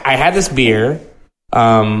tell us. I had this beer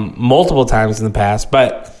multiple times in the past,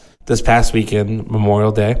 but this past weekend,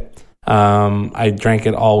 Memorial Day, I drank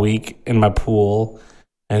it all week in my pool,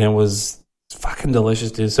 and it was fucking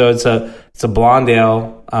delicious, dude. So it's a blonde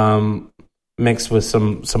ale, mixed with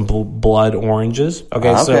some blood oranges.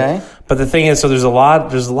 Okay. So, but the thing is, so there's a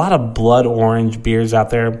lot of blood orange beers out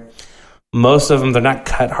there. Most of them, they're not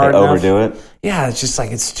cut hard enough. Overdo it. Yeah, it's just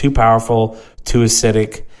like it's too powerful, too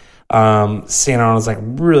acidic. St. Arnold's like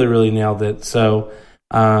really, really nailed it. So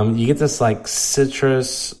you get this like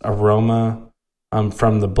citrus aroma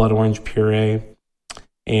from the blood orange puree,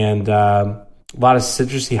 and a lot of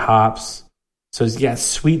citrusy hops. So it's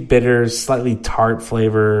sweet, bitter, slightly tart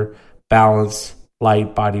flavor. Balanced,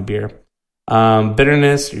 light body beer.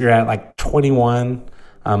 Bitterness, you're at like 21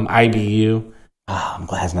 IBU. Oh, I'm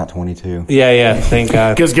glad it's not 22. Yeah, thank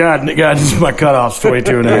God. Because God, my cutoff's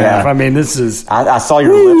 22 and a half. I mean, this is... I saw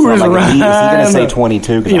your lips. I'm like, is he going to say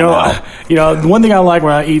 22? You know, the one thing I like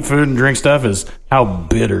when I eat food and drink stuff is how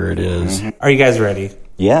bitter it is. Mm-hmm. Are you guys ready?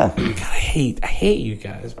 Yeah. God, I hate you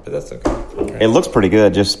guys, but that's okay. Right. It looks pretty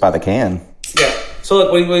good just by the can. Yeah. So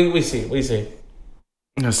look, we see. What do you see?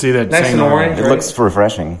 I see that nice same and orange. It looks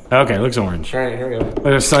refreshing. Okay, it looks orange. All right, here we go.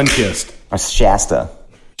 Like a sun-kissed. A Shasta.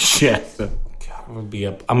 Shasta. God, I'm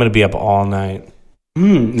gonna be up all night.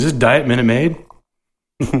 Is this Diet Minute Maid?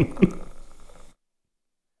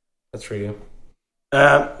 That's for you.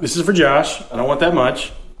 This is for Josh. I don't want that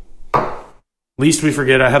much. Least we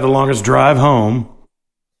forget I have the longest drive home.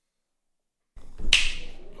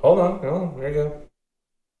 Hold on. There you go.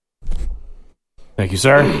 Thank you,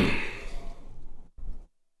 sir.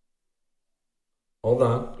 Hold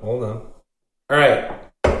on. All right.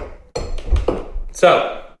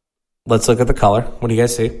 So, let's look at the color. What do you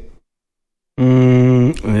guys see?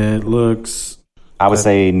 It looks... I would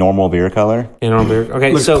say normal beer color. Normal beer.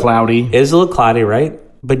 Okay, looks cloudy. It is a little cloudy, right?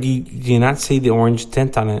 But do you not see the orange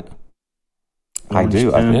tint on it? I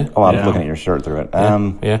do. I'm looking at your shirt through it.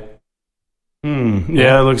 Yeah.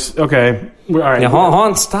 Yeah, it looks okay. All right. Yeah, hold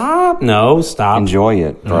on, stop. No, stop. Enjoy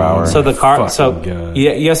it for hours. So the carb.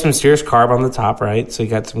 You have some serious carb on the top, right? So you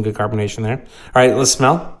got some good carbonation there. All right, let's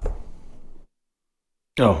smell.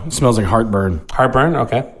 Oh, it smells like heartburn. Heartburn.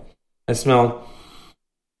 Okay. I smell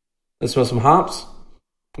some hops.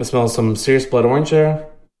 I smell some serious blood orange there.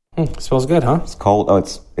 It smells good, huh? It's cold. Oh,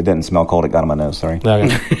 it didn't smell cold. It got on my nose. Sorry. Okay.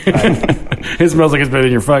 It smells like it's been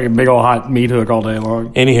in your fucking big old hot meat hook all day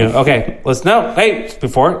long. Anywho, okay. Let's know. Hey,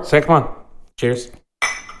 before, say, come on. Cheers.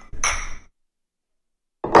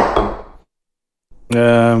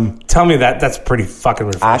 Tell me that's pretty fucking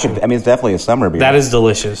refreshing. It's definitely a summer beer. That is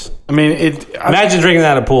delicious. Imagine drinking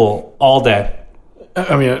that at a pool all day.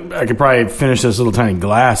 I could probably finish this little tiny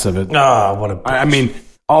glass of it. Oh, what a bitch.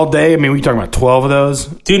 All day. We talking about 12 of those.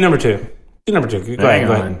 Do number two. Go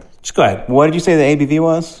ahead. Just go ahead. What did you say the ABV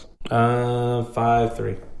was?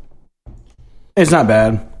 5.3. It's not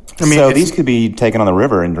bad. So these could be taken on the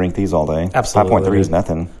river and drink these all day. Absolutely. 5.3 is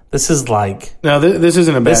nothing. This is like... No, this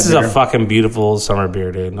isn't a bad This is beer. A fucking beautiful summer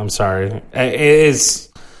beer, dude. I'm sorry. This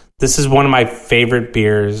is one of my favorite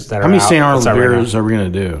beers that are out. How many St. Arnold beers are we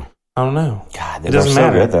going to do? I don't know. God, it doesn't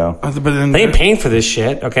matter. So good, though. But then, they ain't paying for this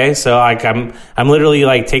shit, okay? So I'm literally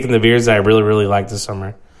like taking the beers that I really, really like this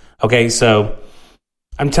summer. Okay, so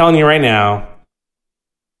I'm telling you right now,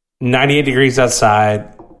 98 degrees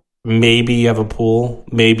outside. Maybe you have a pool.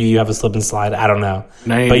 Maybe you have a slip and slide. I don't know.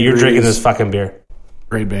 But you're drinking this fucking beer.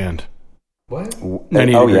 Great band. What? 98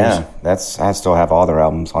 degrees. Yeah. I still have all their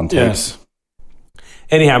albums on tape. Yes.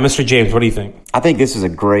 Anyhow, Mr. James, what do you think? I think this is a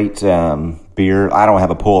great beer. I don't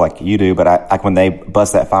have a pool like you do, but like when they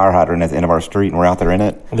bust that fire hydrant at the end of our street and we're out there in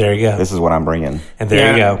it. There you go. This is what I'm bringing. And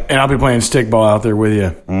there you go. And I'll be playing stickball out there with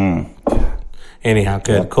you. Anyhow,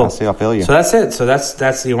 good, cool. I'll feel you. So that's it. So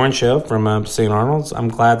that's the Orange Show from St. Arnold's. I'm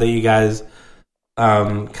glad that you guys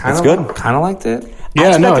kind of liked it. Yeah, I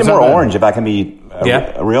expected more orange if I can be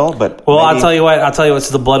real, but well, maybe. I'll tell you what.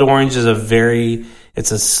 So the blood orange is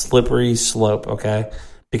it's a slippery slope, okay?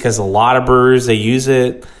 Because a lot of brewers they use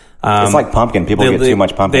it. It's like pumpkin. People get too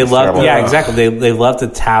much pumpkin. Exactly. They love to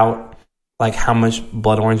tout like how much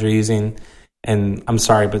blood orange they're using. And I'm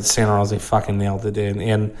sorry, but St. Arnold's, they fucking nailed it, dude.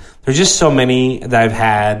 And there's just so many that I've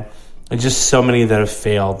had, and just so many that have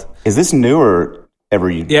failed. Is this new or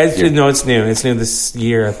every year? Yeah, it's new. It's new this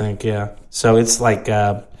year, I think, yeah. So it's like,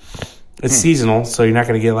 it's seasonal, so you're not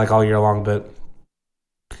going to get like all year long, but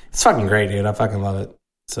it's fucking great, dude. I fucking love it.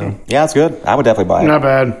 So yeah, it's good. I would definitely buy it. Not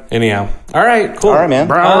bad. Anyhow. All right, cool. All right, man.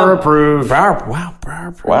 Brower approved. Brower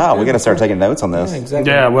approved. Wow, we got to start taking notes on this. Yeah,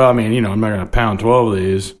 exactly. Yeah, well, I'm not going to pound 12 of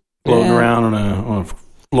these. Floating around on a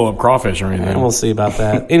blow-up crawfish or anything. We'll see about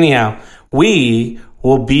that. Anyhow, we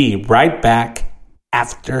will be right back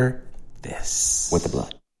after this. With the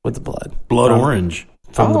blood. Blood orange.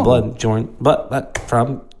 From the blood joint. But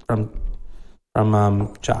from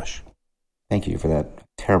Josh. Thank you for that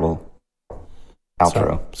terrible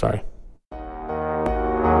outro. Sorry.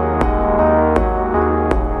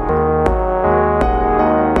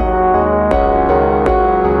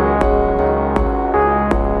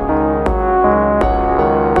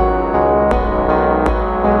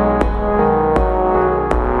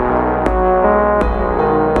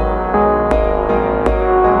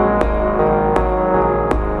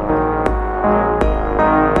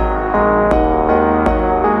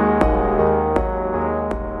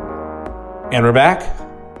 And we're back.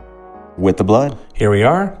 With the blood. Here we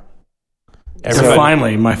are. So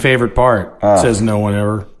finally, my favorite part. Says no one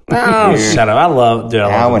ever. Oh, shut up. I love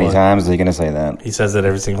How many times are you going to say that? He says it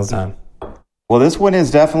every single time. Well, this one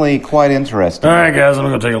is definitely quite interesting. All right, guys, I'm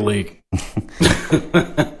going to take a leak.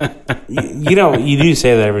 You do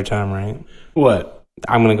say that every time, right? What?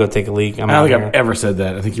 I'm going to go take a leak. I don't think I've ever said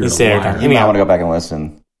that. I think you're a liar. You might want to go back and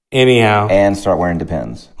listen. Anyhow. And start wearing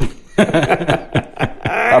Depends.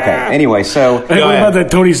 Okay, anyway, so... Hey, what about that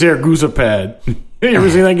Tony Saragusa pad? You ever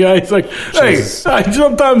seen that guy? He's like, hey,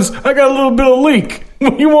 sometimes I got a little bit of leak.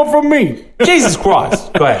 What do you want from me? Jesus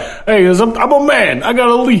Christ. Go ahead. Hey, I'm a man. I got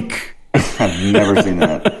a leak. I've never seen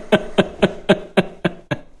that.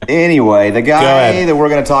 Anyway, the guy that we're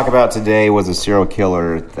going to talk about today was a serial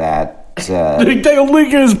killer that... Did he take a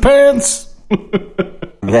leak in his pants?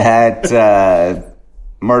 that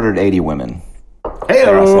murdered 80 women. Hey,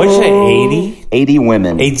 what'd you say, 80? 80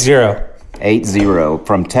 women. 80. 80.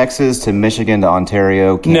 From Texas to Michigan to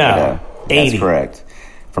Ontario, Canada. No, 80. That's correct.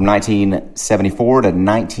 From 1974 to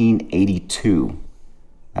 1982.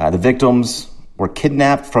 The victims were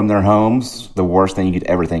kidnapped from their homes, the worst thing you could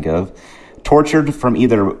ever think of. Tortured from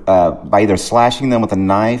by either slashing them with a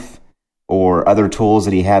knife or other tools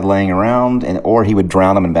that he had laying around, or he would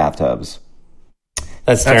drown them in bathtubs.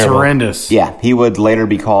 That's terrible. That's horrendous. Yeah, he would later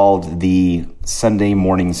be called the Sunday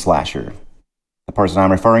morning slasher. The person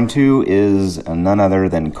I'm referring to is none other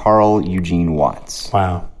than Carl Eugene Watts.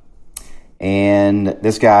 Wow. And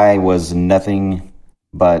this guy was nothing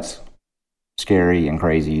but scary and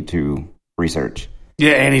crazy to research.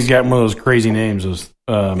 Yeah, and he's got one of those crazy names.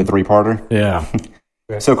 The three-parter? Yeah.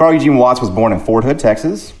 So Carl Eugene Watts was born in Fort Hood,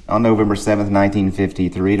 Texas on November 7th,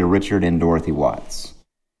 1953 to Richard and Dorothy Watts.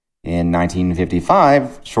 In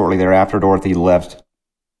 1955, shortly thereafter, Dorothy left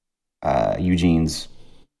Eugene's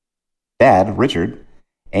dad, Richard,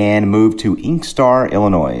 and moved to Inkstar,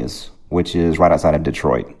 Illinois, which is right outside of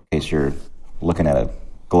Detroit, in case you're looking at a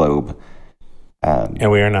globe.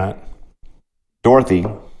 And we are not. Dorothy,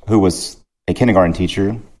 who was a kindergarten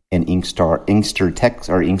teacher in Inkster, Texas,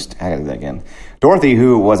 or Inkster, I gotta do that again. Dorothy,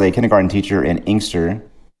 who was a kindergarten teacher in Inkster,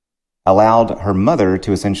 allowed her mother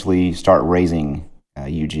to essentially start raising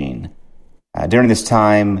Eugene. During this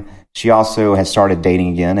time, she also has started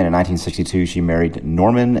dating again, and in 1962, she married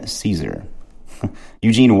Norman Caesar.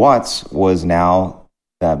 Eugene Watts was now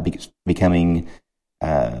becoming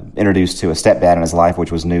introduced to a stepdad in his life,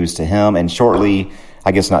 which was news to him, and shortly,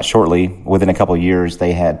 I guess not shortly, within a couple of years,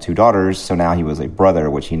 they had 2 daughters, so now he was a brother,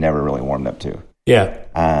 which he never really warmed up to. Yeah.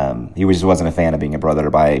 He just wasn't a fan of being a brother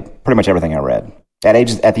by pretty much everything I read. At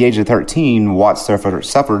the age of 13, Watts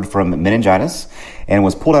suffered from meningitis and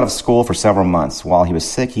was pulled out of school for several months. While he was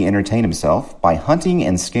sick, he entertained himself by hunting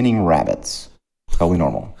and skinning rabbits. Totally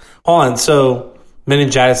normal. Hold on, so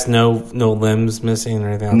meningitis, no limbs missing or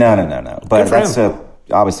anything? No. But that's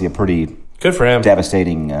obviously a pretty good for him.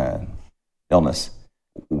 Devastating illness.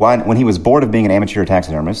 When he was bored of being an amateur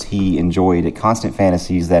taxidermist, he enjoyed constant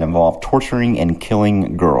fantasies that involved torturing and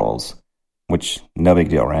killing girls. Which, no big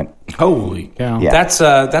deal, right? Holy cow. Yeah. That's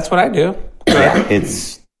what I do. Yeah,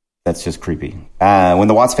 that's just creepy. When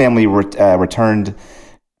the Watts family returned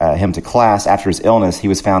him to class after his illness, he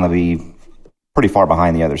was found to be pretty far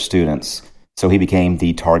behind the other students. So he became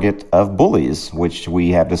the target of bullies, which we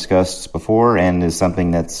have discussed before and is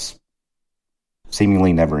something that's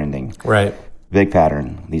seemingly never-ending. Right. Big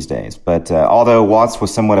pattern these days. But although Watts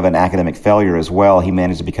was somewhat of an academic failure as well, he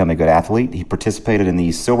managed to become a good athlete. He participated in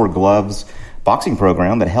the Silver Gloves boxing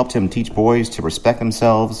program that helped him teach boys to respect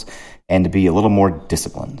themselves and to be a little more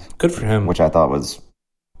disciplined. Good for him. Which I thought was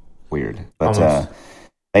weird. But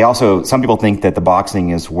some people think that the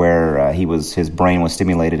boxing is where his brain was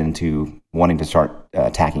stimulated into wanting to start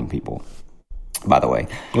attacking people. By the way.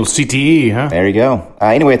 Well, CTE, huh? There you go.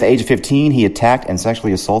 Anyway, at the age of 15, he attacked and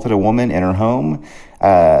sexually assaulted a woman in her home.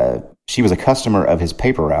 She was a customer of his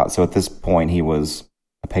paper route, so at this point, he was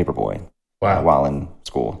a paper boy. Wow. While in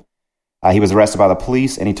school. He was arrested by the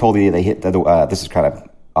police, and he told they hit this is kind of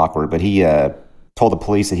awkward, but he told the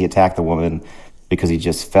police that he attacked the woman because he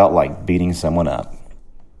just felt like beating someone up.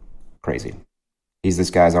 Crazy. This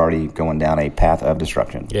guy's already going down a path of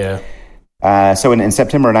destruction. Yeah. So in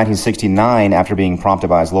September 1969, after being prompted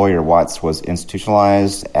by his lawyer, Watts was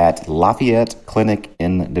institutionalized at Lafayette Clinic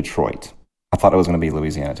in Detroit. I thought it was going to be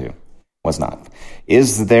Louisiana, too. Was not. It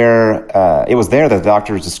was there that the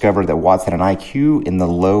doctors discovered that Watts had an IQ in the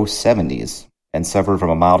low 70s and suffered from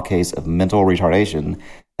a mild case of mental retardation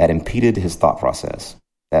that impeded his thought process.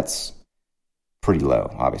 That's pretty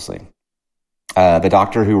low, obviously. The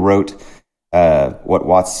doctor who wrote what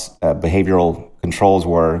Watts' behavioral controls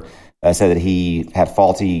were said that he had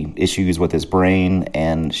faulty issues with his brain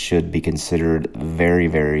and should be considered very,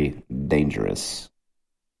 very dangerous.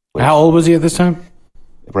 How old was he at this time?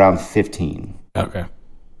 Around 15. Okay.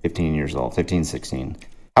 15 years old, 15, 16.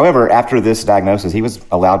 However, after this diagnosis, he was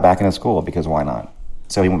allowed back into school because why not?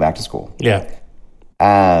 So he went back to school. Yeah.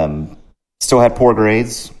 Still had poor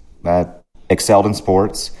grades, excelled in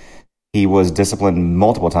sports. He was disciplined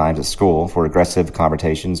multiple times at school for aggressive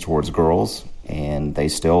confrontations towards girls, and they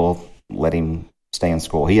still let him stay in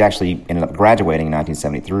school. He actually ended up graduating in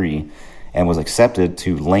 1973 and was accepted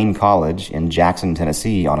to Lane College in Jackson,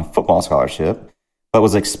 Tennessee on a football scholarship, but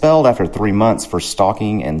was expelled after 3 months for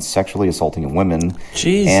stalking and sexually assaulting women.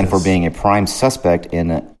 Jesus. And for being a prime suspect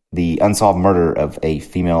in the unsolved murder of a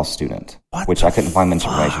female student, which I couldn't find much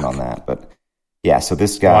information on that. But yeah, so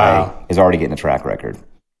this guy is already getting a track record.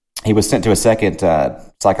 He was sent to a second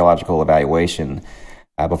psychological evaluation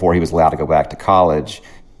before he was allowed to go back to college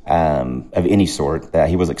of any sort.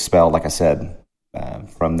 He was expelled, like I said,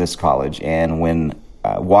 from this college. And when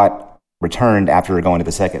Watt returned after going to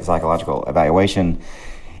the second psychological evaluation,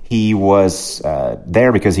 he was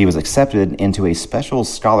there because he was accepted into a special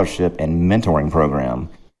scholarship and mentoring program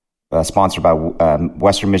sponsored by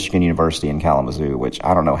Western Michigan University in Kalamazoo, which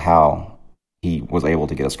I don't know how he was able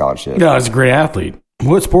to get a scholarship. No, he's a great athlete.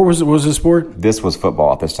 What sport was this sport? This was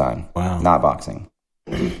football at this time. Wow. Not boxing.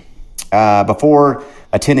 Before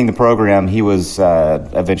attending the program, he was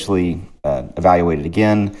eventually evaluated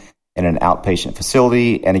again in an outpatient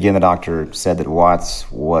facility. And again, the doctor said that Watts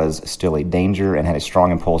was still a danger and had a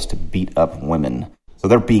strong impulse to beat up women. So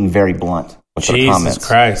they're being very blunt with their comments. Jesus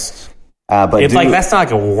Christ. But it's that's not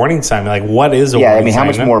like a warning sign. Like, what is a warning sign? Yeah, I mean, how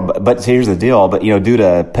much more? But here's the deal. But, due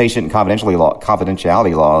to patient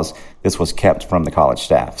confidentiality laws, this was kept from the college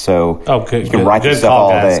staff. So you can write this stuff all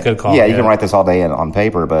day. Good call. Yeah, you can write this all day on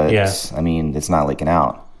paper, but, it's not leaking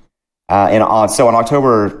out. So on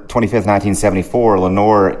October 25th, 1974,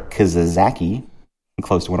 Lenore Kizazaki,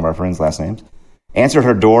 close to one of our friends' last names, answered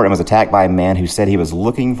her door and was attacked by a man who said he was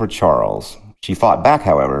looking for Charles. She fought back,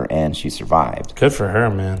 however, and she survived. Good for her,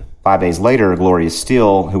 man. 5 days later, Gloria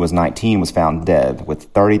Steele, who was 19, was found dead with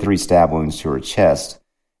 33 stab wounds to her chest.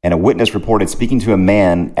 And a witness reported speaking to a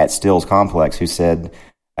man at Steele's complex who said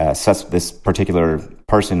this particular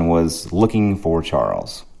person was looking for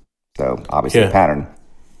Charles. So, obviously, a pattern.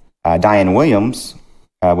 Diane Williams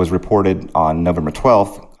was reported on November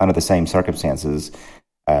 12th under the same circumstances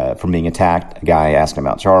from being attacked. A guy asked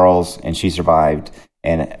about Charles, and she survived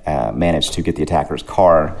and managed to get the attacker's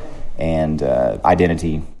car and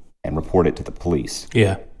identity and report it to the police.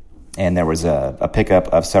 Yeah. And there was a pickup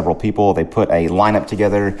of several people. They put a lineup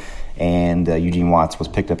together, and Eugene Watts was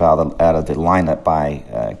picked up out of the lineup by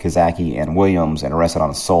Kizaki and Williams and arrested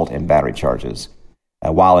on assault and battery charges.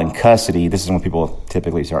 While in custody, this is when people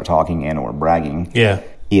typically start talking and or bragging. Yeah.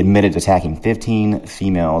 He admitted attacking 15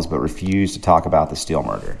 females, but refused to talk about the Steele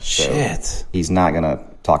murder. Shit. So he's not going to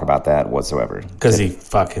talk about that whatsoever. Because he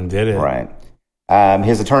fucking did it. Right.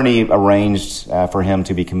 His attorney arranged for him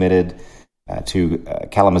to be committed to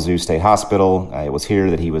Kalamazoo State Hospital. It was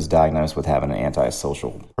here that he was diagnosed with having an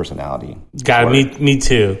antisocial personality. Me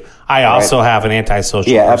too. I also have an antisocial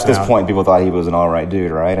personality. Up to this point, people thought he was an all right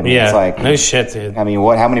dude, right? I mean, it's like, no shit, dude. I mean,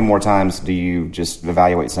 how many more times do you just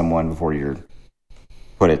evaluate someone before you're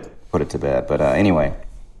put it to bed? But anyway,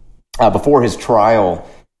 before his trial,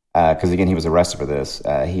 because again, he was arrested for this,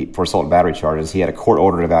 for assault and battery charges, he had a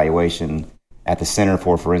court-ordered evaluation at the Center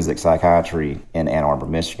for Forensic Psychiatry in Ann Arbor,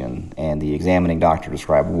 Michigan. And the examining doctor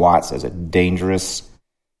described Watts as a dangerous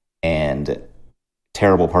and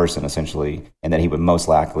terrible person, essentially, and that he would most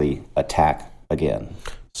likely attack again.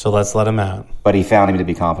 So let's let him out. But he found him to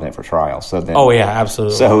be competent for trial. So then,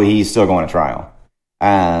 absolutely. So he's still going to trial.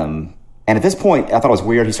 And at this point, I thought it was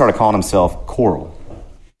weird. He started calling himself Coral.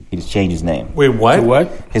 He just changed his name. Wait, what? What?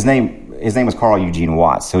 His name was Carl Eugene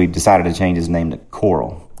Watts, so he decided to change his name to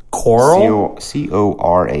Coral. Coral?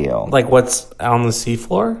 Coral. Like what's on the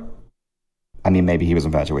seafloor? I mean, maybe he was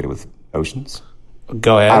infatuated with oceans.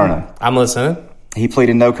 Go ahead. I don't know. I'm listening. He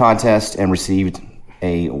pleaded no contest and received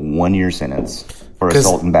a 1-year sentence for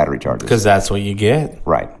assault and battery charges. Because that's what you get.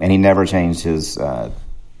 Right. And he never changed his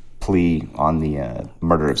plea on the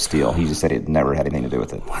murder of Steele. He just said it never had anything to do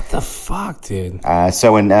with it. What the fuck, dude?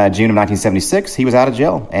 So in June of 1976, he was out of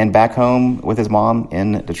jail and back home with his mom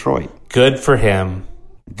in Detroit. Good for him.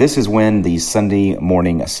 This is when the Sunday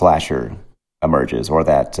morning slasher emerges, or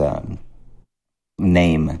that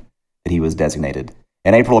name that he was designated.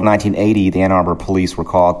 In April of 1980, the Ann Arbor police were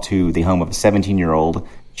called to the home of a 17-year-old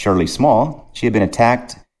Shirley Small. She had been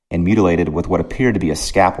attacked and mutilated with what appeared to be a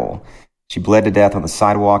scalpel. She bled to death on the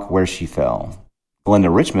sidewalk where she fell.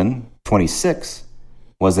 Glenda Richmond, 26,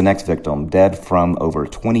 was the next victim, dead from over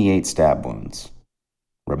 28 stab wounds.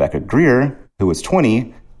 Rebecca Greer, who was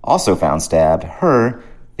 20, also found stabbed, her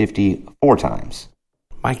 54 times.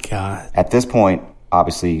 My God. At this point,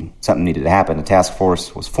 obviously, something needed to happen. A task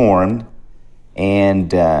force was formed, and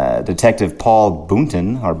Detective Paul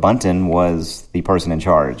Bunton was the person in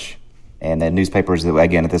charge. And the newspapers,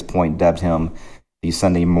 again, at this point, dubbed him the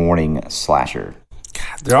Sunday morning slasher.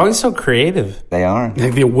 God, they're always so creative. They are.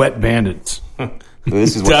 Like the Wet Bandits.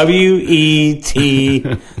 This is W-E-T.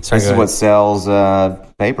 This is what sells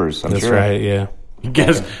papers, I'm That's sure. That's right, yeah.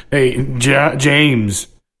 Guess, hey, James,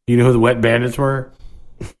 you know who the Wet Bandits were?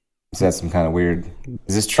 Is that some kind of weird...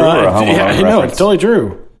 Is this true or a Home Alone reference? No, it's totally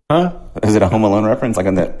true. Huh? Is it a Home Alone reference? Like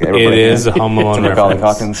on the it is a Home Alone Macaulay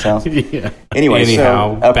reference. Culkin's house? Yeah. Anyway,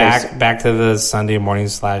 anyhow, back to the Sunday morning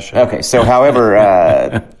slasher. Okay, so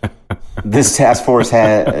however, this task force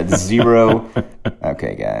had zero...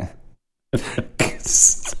 Okay, guy.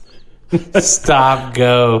 Stop,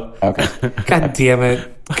 go. Okay. God damn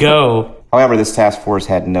it. Go. However, this task force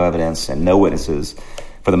had no evidence and no witnesses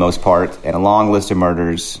for the most part, and a long list of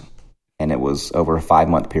murders, and it was over a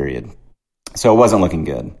 5-month period. So it wasn't looking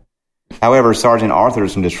good. However, Sergeant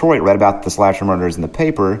Arthurs from Detroit read about the slasher murders in the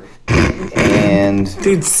paper, and...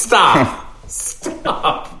 Dude, stop.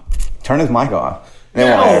 Stop. Turn his mic off.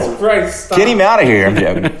 No, Christ, stop. Get him out of here. I'm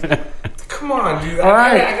joking. Come on, dude. All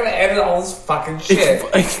right. I gotta edit all this fucking shit.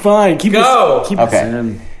 It's fine. Keep it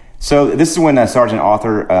in. So this is when Sergeant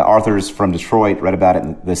Arthurs from Detroit read about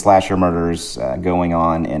it, the slasher murders going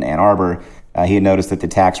on in Ann Arbor. He had noticed that the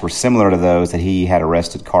attacks were similar to those that he had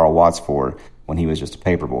arrested Carl Watts for when he was just a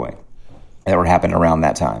paperboy that were happening around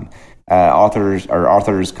that time.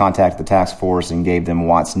 Arthurs contacted the task force and gave them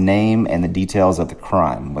Watts' name and the details of the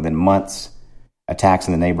crime. Within months, attacks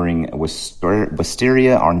in the neighboring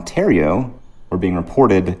Wisteria, Ontario, were being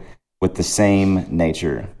reported with the same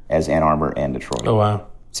nature as Ann Arbor and Detroit. Oh, wow.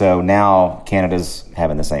 So now Canada's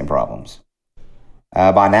having the same problems.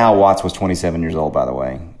 By now, Watts was 27 years old, by the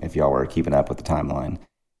way, if y'all were keeping up with the timeline.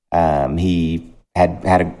 He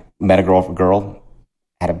met a girl,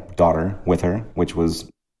 had a daughter with her, which was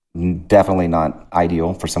definitely not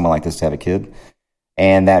ideal for someone like this to have a kid.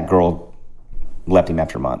 And that girl left him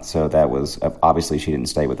after a month. So that was, obviously she didn't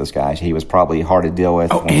stay with this guy. He was probably hard to deal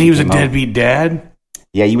with. Oh, and he was a deadbeat dad?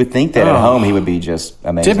 Yeah, you would think that at home he would be just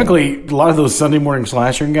amazing. Typically, a lot of those Sunday morning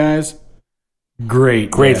slashing guys,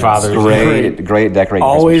 great fathers. Great decorating.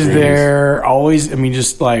 Always there, always, I mean,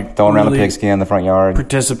 just like throwing around the pigskin in the front yard.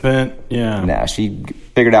 Participant, yeah. Nah, she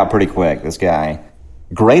figured out pretty quick, this guy.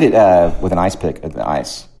 Great at, with an ice pick at the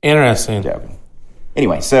ice. Interesting.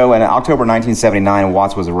 Anyway, so in October 1979,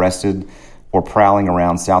 Watts was arrested for prowling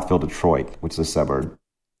around Southfield, Detroit, which is a suburb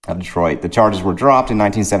of Detroit. The charges were dropped in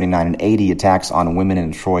 1979 and 80. Attacks on women in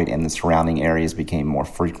Detroit and the surrounding areas became more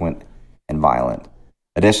frequent and violent.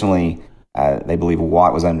 Additionally, they believe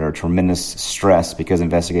Watt was under tremendous stress because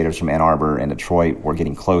investigators from Ann Arbor and Detroit were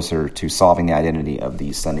getting closer to solving the identity of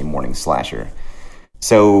the Sunday morning slasher.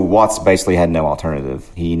 So Watts basically had no alternative.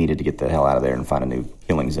 He needed to get the hell out of there and find a new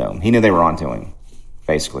killing zone. He knew they were onto him,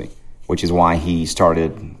 basically, which is why he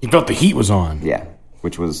started... He felt the heat was on. Yeah,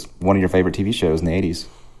 which was one of your favorite TV shows in the 80s.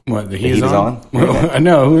 What, the heat is on? I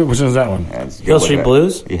know. Which one's that one? Hill Street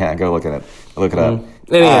Blues? Yeah, go look at it. Look it up.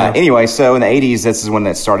 Anyway, so in the 80s, this is when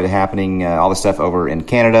that started happening. All the stuff over in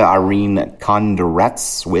Canada. Irene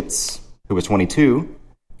Kondratswitz, who was 22,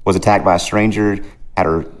 was attacked by a stranger, had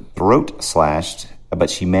her throat slashed, but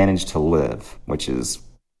she managed to live, which is,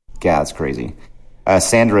 that's crazy.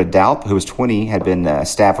 Sandra Dalp, who was 20, had been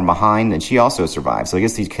stabbed from behind, and she also survived. So I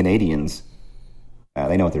guess these Canadians,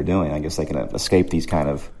 they know what they're doing. I guess they can escape these kind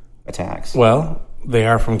of attacks. Well, they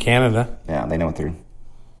are from Canada. Yeah, they know what they're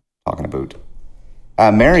talking about.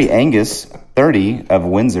 Mary Angus, 30, of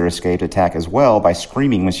Windsor, escaped attack as well by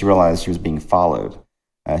screaming when she realized she was being followed.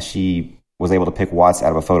 She was able to pick Watts out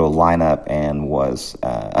of a photo lineup and was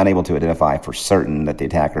unable to identify for certain that the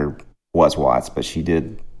attacker was Watts, but she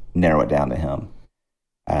did narrow it down to him.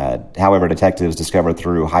 However, detectives discovered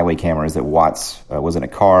through highway cameras that Watts was in a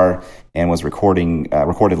car and was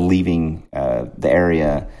recorded leaving the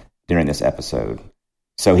area during this episode.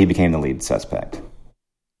 So he became the lead suspect.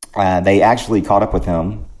 They actually caught up with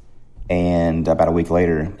him, and about a week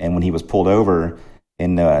later, and when he was pulled over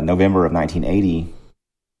in November of 1980,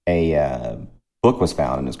 a book was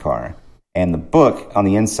found in his car. And the book on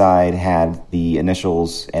the inside had the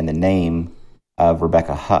initials and the name of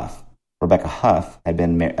Rebecca Huff. Rebecca Huff had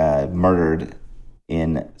been murdered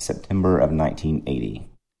in September of 1980.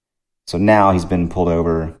 So now he's been pulled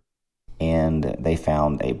over, and they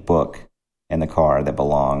found a book in the car that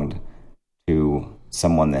belonged to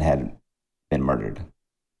someone that had been murdered.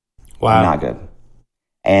 Wow. Not good.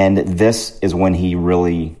 And this is when he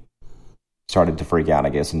really started to freak out, I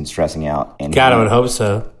guess, and stressing out. And God, I would hope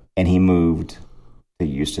so. And he moved to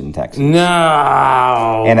Houston, Texas.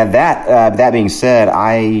 No. And at that being said,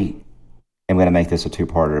 I am going to make this a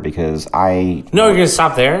two-parter because No, you're going to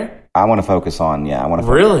stop there? I want to focus on,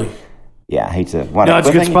 Really? Yeah, I hate to... No, it's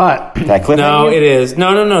a good spot. No, it is.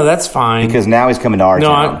 No, that's fine. Because now he's coming to our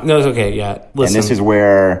town. No, it's okay, yeah. Listen. And this is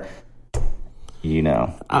where,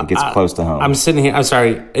 it gets close to home. I'm sitting here... I'm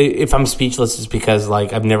sorry. If I'm speechless, it's because,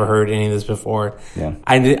 I've never heard any of this before. Yeah.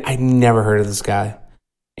 I never heard of this guy.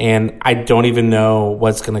 And I don't even know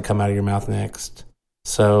what's going to come out of your mouth next.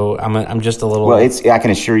 So I'm just a little... Well, I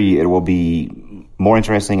can assure you it will be more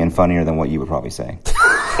interesting and funnier than what you would probably say.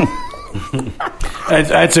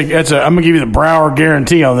 That's I'm gonna give you the Brower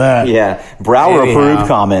guarantee on that. Yeah, Brower approved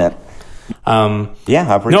comment. Yeah,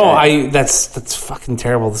 I appreciate it. That's fucking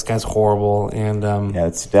terrible. This guy's horrible, and yeah,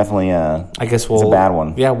 it's definitely I guess it's a bad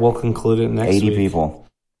one. Yeah, we'll conclude it next 80 week. people.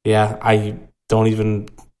 Yeah, I don't even.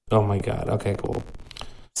 Oh my god. Okay, cool.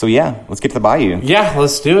 So yeah, let's get to the Bayou. Yeah,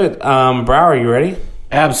 let's do it. Brower, you ready?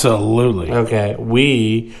 Absolutely. Okay,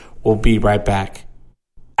 we will be right back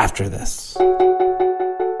after this.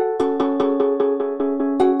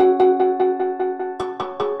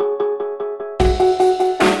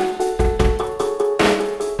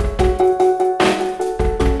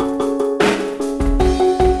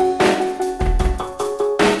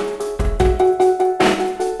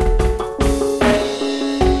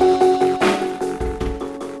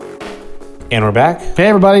 And we're back. Hey,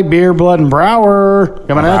 everybody. Beer, Blood, and Brower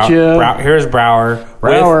coming at you. Here's Brower.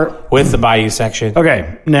 With the Bayou section.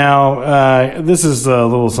 Okay. Now, this is a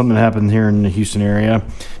little something that happened here in the Houston area.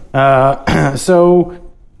 This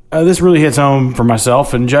really hits home for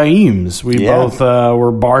myself and James. We both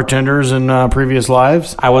were bartenders in previous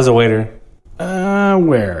lives. I was a waiter.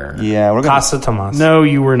 Where? Yeah, we're Casa Tomas. No,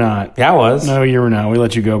 you were not. Yeah, I was. No, you were not. We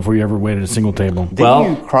let you go before you ever waited a single table. Did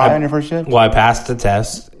you cry on your first shift? Well, I passed the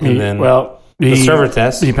test, and the server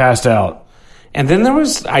test. He passed out, and then there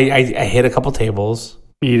was I hit a couple tables.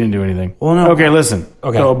 You didn't do anything. Well, no. Okay, listen.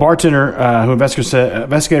 Okay. So a bartender who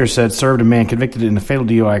investigators said served a man convicted in the fatal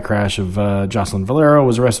DUI crash of Jocelyn Valero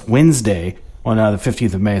was arrested Wednesday on the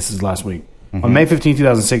 15th of May. This is last week. Mm-hmm. On May 15,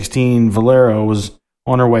 2016, Valero was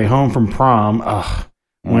on her way home from prom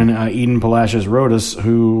when Eden Palacios Rodas,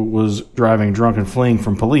 who was driving drunk and fleeing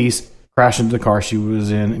from police, crashed into the car she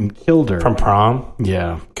was in and killed her. From prom?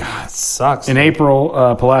 Yeah. God, it sucks. In April,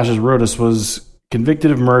 Palacios Rodas was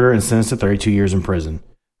convicted of murder and sentenced to 32 years in prison.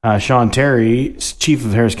 Sean Terry, chief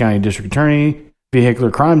of Harris County District Attorney, Vehicular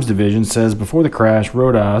Crimes Division, says before the crash,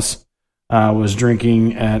 Rodas was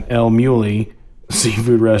drinking at El Muley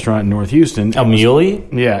seafood restaurant in North Houston. El Muley?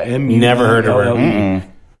 Yeah. M-U-E-L-L-E. Never heard of it.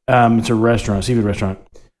 It's a restaurant, seafood restaurant.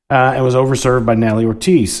 And was overserved by Natalie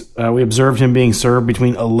Ortiz. We observed him being served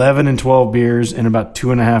between 11 and 12 beers in about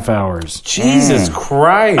 2.5 hours. Jesus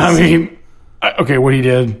Christ. I mean, okay, what he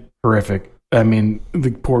did, horrific. I mean,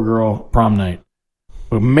 the poor girl, prom night.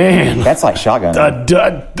 But man, that's like shotgun. A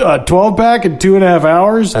 12-pack in 2.5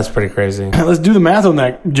 hours? That's pretty crazy. Let's do the math on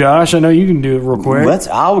that, Josh. I know you can do it real quick.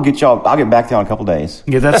 I'll get back to you in a couple days.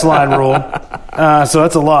 Get that slide rule. So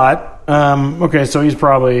that's a lot. Okay, so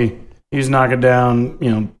he's knocking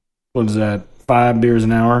down, what is that, 5 beers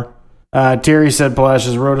an hour. Terry said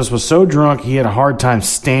Palacios Rodas was so drunk he had a hard time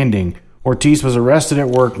standing. Ortiz was arrested at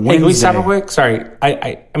work Wednesday. Hey, can we stop real quick? Sorry.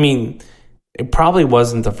 I mean, it probably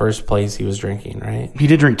wasn't the first place he was drinking, right? He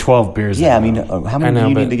did drink 12 beers. Yeah, I mean, how many do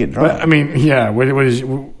you need to get drunk? But, I mean, yeah. What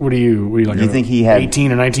are you like? You think he had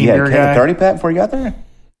 18 or 19 beer guy? 30-pack before you got there?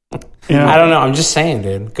 I don't know. I'm just saying,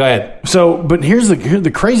 dude. Go ahead. So, but here's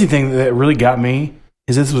the crazy thing that really got me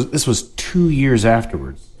is this was 2 years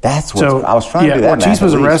afterwards. That's what I was trying to do. That Ortiz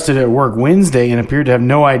was arrested at work Wednesday and appeared to have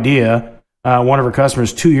no idea. One of her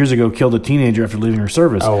customers 2 years ago killed a teenager after leaving her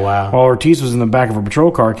service. Oh, wow. While Ortiz was in the back of a patrol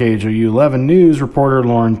car, KHOU 11 News reporter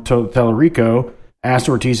Lauren Tellerico asked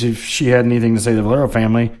Ortiz if she had anything to say to the Valero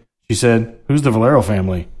family. She said, "Who's the Valero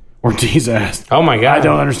family?" Ortiz asked. Oh, my God. "I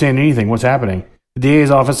don't understand anything. What's happening?" The DA's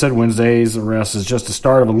office said Wednesday's arrest is just the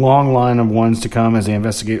start of a long line of ones to come as they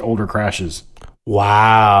investigate older crashes.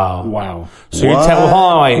 Wow. So hold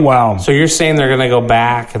on, wait. Wow. So you're saying they're going to go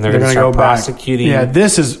back and they're going to start prosecuting? Yeah,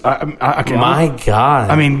 this is... my God.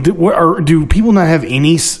 I mean, do people not have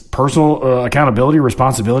any personal accountability or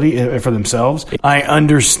responsibility for themselves? I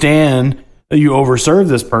understand that you overserved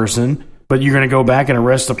this person, but you're going to go back and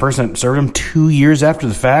arrest the person that served him 2 years after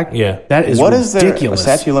the fact? Yeah. That is ridiculous. What is their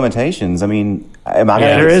statute of limitations? I mean, am I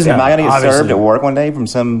going to get served at work one day from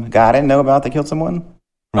some guy I didn't know about that killed someone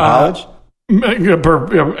from college?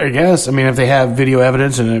 I guess. I mean, if they have video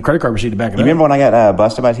evidence and a credit card receipt to back it up. You remember when I got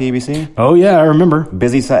busted by TABC? Oh, yeah, I remember.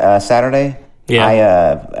 Busy Saturday.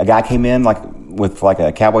 Yeah. A guy came in with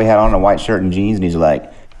a cowboy hat on and a white shirt and jeans, and he's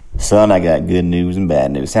like, "Son, I got good news and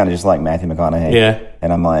bad news." Sounded just like Matthew McConaughey. Yeah.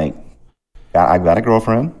 And I'm like, "I've got a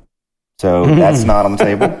girlfriend, so that's not on the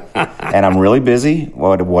table, and I'm really busy.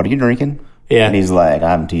 What are you drinking?" Yeah. And he's like,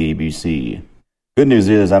 "I'm TABC. Good news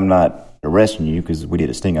is I'm not arresting you because we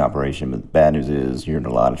did a sting operation, but the bad news is you're in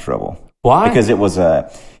a lot of trouble." Why? Because it was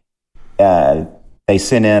they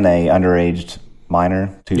sent in a underage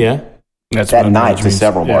minor to that night to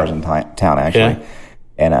several bars in town actually,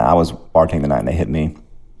 and I was bartending the night and they hit me.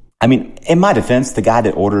 I mean, in my defense, the guy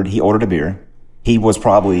that ordered a beer. He was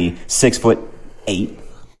probably 6'8",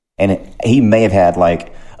 and he may have had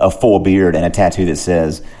like a full beard and a tattoo that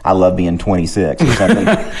says "I love being 26" or something.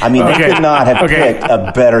 I mean, they could not have picked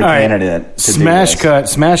a better candidate. To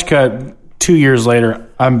Smash cut. 2 years later,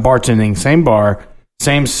 I'm bartending, same bar,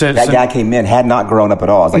 same. That guy came in, had not grown up at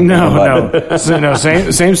all. I was like, no,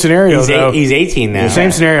 same scenario. He's 18 now.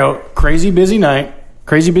 Same scenario. Crazy busy night,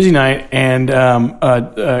 and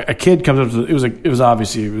a kid comes up to. It was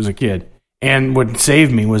obviously a kid, and what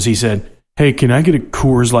saved me was he said, "Hey, can I get a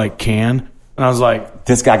Coors Light can?" And I was like,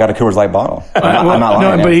 "This guy got a Coors Light bottle." I'm not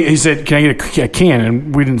lying. No, but he said, "Can I get a can?"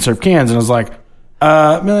 And we didn't serve cans. And I was like,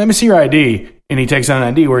 "Let me see your ID." And he takes out an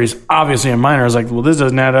ID where he's obviously a minor. I was like, "Well, this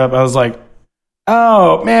doesn't add up." I was like,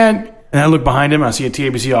 "Oh man!" And I look behind him. I see a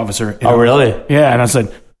TABC officer. Oh, really? Yeah. And I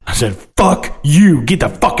said, "Fuck you! Get the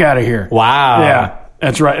fuck out of here!" Wow. Yeah.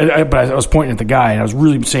 That's right. But I was pointing at the guy, and I was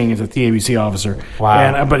really saying it's a TABC officer.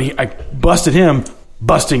 Wow. But I busted him,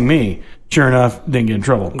 busting me. Sure enough, didn't get in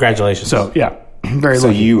trouble. Congratulations. So, yeah. Very So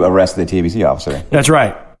lucky. you arrested the TABC officer. That's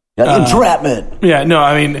right. Entrapment. Yeah, no,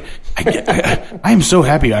 I mean, I am so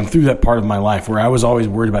happy I'm through that part of my life where I was always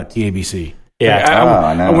worried about TABC.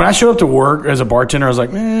 Yeah. When I showed up to work as a bartender, I was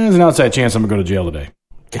like, there's an outside chance I'm going to go to jail today.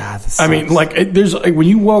 God, I mean, there's when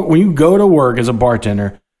you go to work as a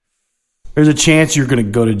bartender, there's a chance you're going to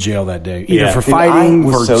go to jail that day, either for fighting. I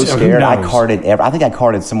was or so scared. I think I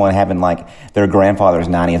carded someone having like their grandfather's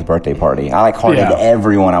 90th birthday party. I carded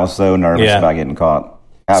everyone. I was so nervous about getting caught.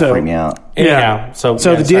 That freaked me out. Yeah. So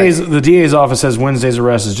the DA's office says Wednesday's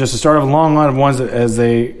arrest is just the start of a long line of ones as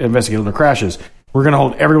they investigate other crashes. We're going to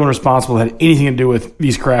hold everyone responsible that had anything to do with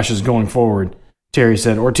these crashes going forward. Terry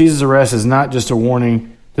said Ortiz's arrest is not just a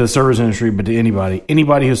warning to the service industry, but to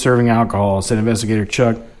anybody who's serving alcohol, said investigator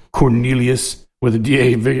Chuck Cornelius with the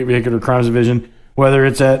DA Vehicular Crimes Division. Whether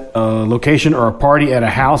it's at a location or a party at a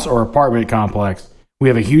house or apartment complex, we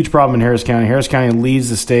have a huge problem in Harris County. Harris County leads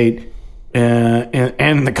the state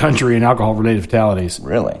and the country in alcohol-related fatalities.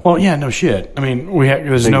 Really? Well, yeah, no shit. I mean,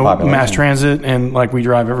 there's no mass transit, and like we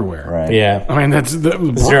drive everywhere. Right. Yeah. I mean, that's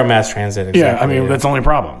zero mass transit. Exactly. Yeah. I mean, that's the only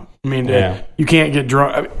problem. I mean, you can't get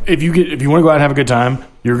drunk. If you want to go out and have a good time,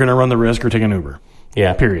 you're going to run the risk or take an Uber.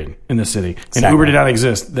 Yeah. Period. In this city, Exactly. and Uber did not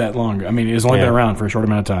exist that long. I mean, it's only been around for a short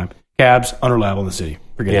amount of time. Cabs unreliable in the city.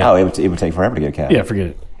 Forget it. Oh, it would take forever to get a cab. Yeah, forget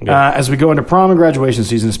it. As we go into prom and graduation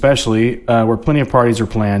season, especially where plenty of parties are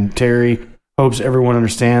planned, Terry hopes everyone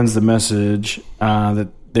understands the message that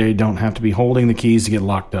they don't have to be holding the keys to get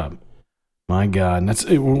locked up. My God,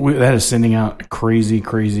 that is sending out crazy.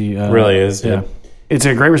 Really is. Yeah, it's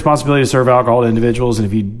a great responsibility to serve alcohol to individuals, and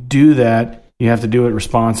if you do that, you have to do it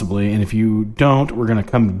responsibly. And if you don't, we're going to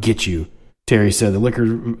come get you. Terry said the liquor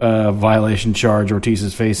violation charge Ortiz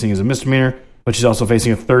is facing is a misdemeanor, but she's also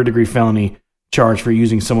facing a third-degree felony charge for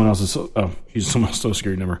using someone else's social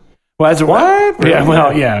security number. Well, that's what? Really? Yeah.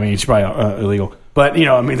 Well, yeah. I mean, it's probably illegal, but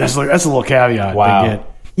I mean, that's a little caveat. Wow. They get.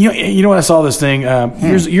 You know what? I saw this thing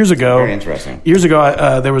years ago. Very interesting. Years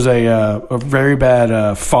ago, there was a very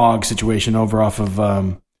bad fog situation over off of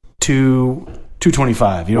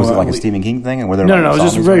 225. Was it like a Stephen King thing? No, it was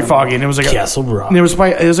just very foggy, and it was like Castle Rock. And it was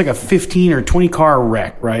like a 15 or 20 car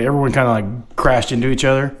wreck. Right, everyone kind of like crashed into each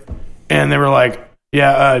other, and they were like,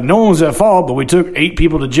 "Yeah, no one was at fault, but we took 8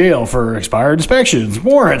 people to jail for expired inspections,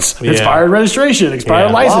 warrants, expired registration,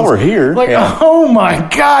 expired license." While we're here, oh my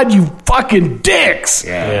God, you fucking dicks!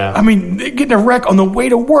 Yeah. I mean, getting a wreck on the way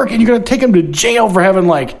to work, and you're gonna take them to jail for having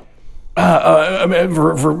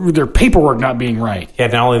for their paperwork not being right. Yeah,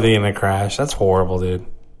 not only are they in a crash, that's horrible, dude.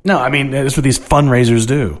 No, I mean, that's what these fundraisers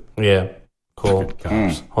do. Yeah. Cool.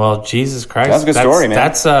 Well, Jesus Christ. That's a good story, man.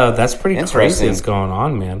 That's pretty crazy what's going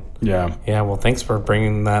on, man. Yeah. Yeah, well, thanks for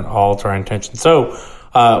bringing that all to our attention. So,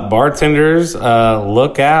 bartenders,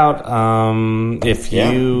 look out. If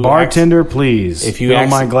you... Bartender, please. If you fill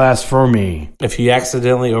my glass for me. If you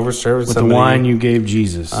accidentally overserved with somebody... the wine you gave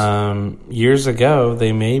Jesus. Years ago,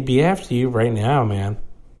 they may be after you right now, man.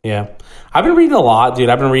 Yeah. I've been reading a lot, dude.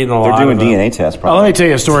 They're doing DNA tests, probably. Let me tell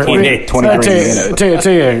you a story.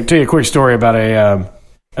 Tell you a quick story about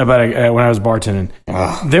when I was bartending.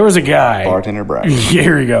 There was a guy. Bartender Brad.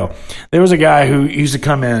 Here we go. There was a guy who used to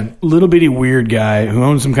come in, little bitty weird guy who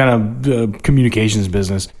owned some kind of communications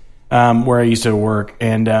business where I used to work.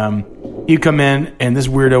 And he'd come in, and this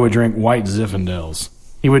weirdo would drink white Zinfandels.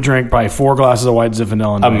 He would drink probably 4 glasses of white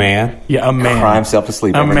Zinfandel. A man? Yeah, a man. Cry himself to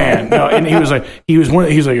sleep. A man. No, and he was like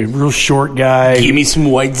a real short guy. Give me some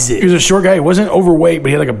white Zip. He was a short guy. He wasn't overweight, but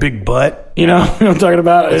he had like a big butt. You know what I'm talking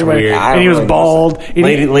about? That's weird. And he was bald.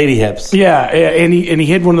 Lady hips. Yeah, and he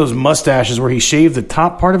had one of those mustaches where he shaved the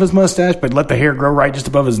top part of his mustache, but let the hair grow right just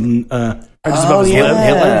above his above his lip.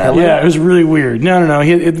 Yeah, it was really weird. No.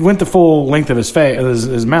 It went the full length of his face,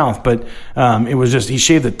 his mouth, but it was just he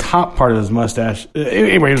shaved the top part of his mustache.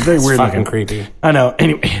 Anyway, it was very weird. Fucking looking. Creepy. I know.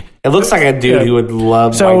 Anyway, it looks like a dude who would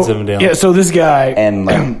love white Zinfandel. Yeah. So this guy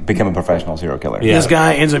and become a professional serial killer. Yeah. This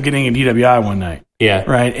guy ends up getting a DWI one night. Yeah.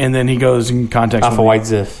 Right. And then he goes and contacts off a white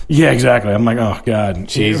Ziff. Yeah, exactly. I'm like, oh God.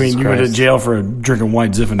 Jesus I mean, you went to jail for drinking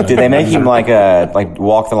white Zinfandel. Did they make him like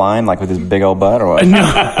walk the line with his big old butt or what? No,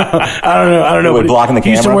 I don't know. With blocking the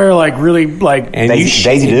camera. He used to wear really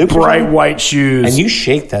Daisy Dukes, bright white shoes, and you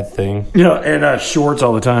shake that thing. And shorts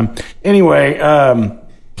all the time. Anyway,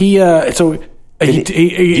 Did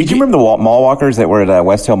you remember the mall walkers that were at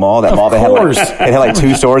West Hill Mall? That mall they had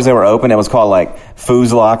 2 stores that were open. It was called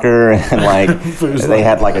Foos Locker, and they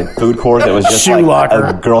had a food court that was just Shoe Locker.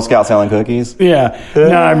 a Girl Scout selling cookies. Yeah, no,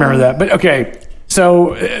 I remember that. But okay,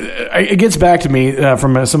 So it gets back to me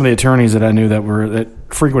from some of the attorneys that I knew that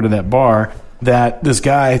frequented that bar, that this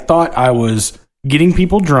guy thought I was getting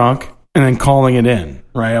people drunk and then calling it in.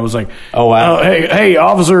 Right? I was like, "Oh wow, hey,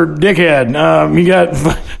 Officer Dickhead, you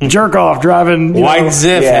got jerk off driving white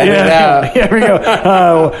ziff, yeah, here we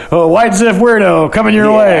go, white ziff weirdo coming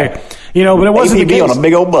your way." But it wasn't the case. On a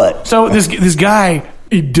big old butt. So this guy.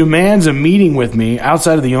 He demands a meeting with me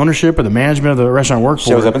outside of the ownership or the management of the restaurant I work for.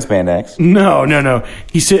 Shows up in spandex. No.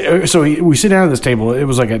 We sit down at this table. It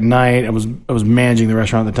was like at night. I was managing the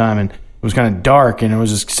restaurant at the time, and it was kind of dark. And I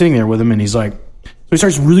was just sitting there with him, and he's like, so he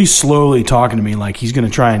starts really slowly talking to me like he's going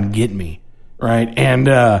to try and get me, right? And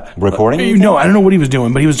recording? No, I don't know what he was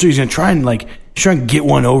doing, but he's going to try and try and get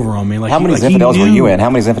one over on me. Like, how many Zinfandels were you in? How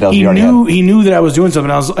many Zinfandels you already had? He knew that I was doing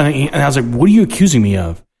something. And I was like, what are you accusing me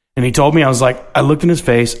of? And he told me, I was like, I looked in his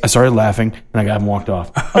face, I started laughing, and I got him walked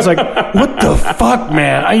off. I was like, what the fuck,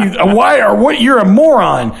 man? You're a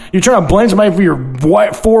moron. You're trying to blame somebody for your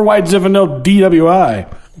 4 white Zinfandel DWI.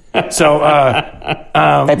 So,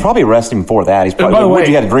 they probably arrest him for that. He's probably, by the way,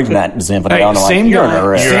 you had to drink that Zinfandel.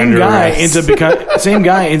 Same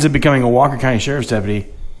guy ends up becoming a Walker County Sheriff's deputy,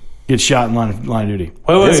 gets shot in line of duty.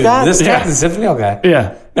 Wait, this guy, the Zinfandel guy?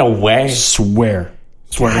 Yeah. No way. Swear.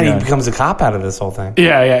 God, he becomes a cop out of this whole thing.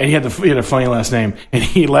 Yeah. He had a funny last name, and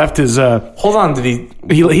he left his. Hold on, did he?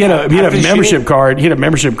 He had a membership card. He had a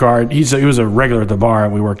membership card. He was a regular at the bar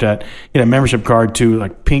we worked at. He had a membership card to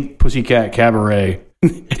like Pink Pussycat Cabaret.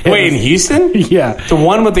 Wait, in Houston? Yeah, the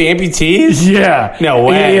one with the amputees. Yeah, no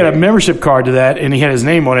way. He had a membership card to that, and he had his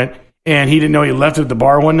name on it. And he didn't know he left it at the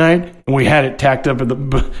bar one night, and we had it tacked up at the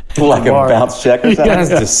like a bounce check or something. That's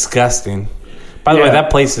disgusting. By the way, that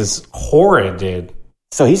place is horrid, dude.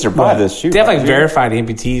 So he survived this shoot. They have verified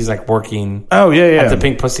amputees working. Oh yeah. At the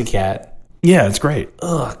Pink Pussycat. Yeah, it's great.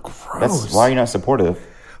 Ugh, gross. Why are you not supportive?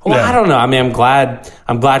 Well, I don't know. I mean, I'm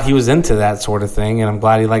glad he was into that sort of thing, and I'm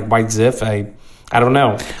glad he liked White Ziff. I don't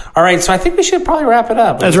know. All right, so I think we should probably wrap it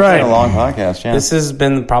up. That's right. It's been a long podcast. Yeah. This has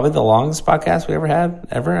been probably the longest podcast we ever had,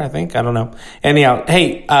 I think. I don't know. Anyhow,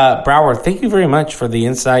 hey, Brower, thank you very much for the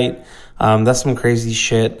insight. That's some crazy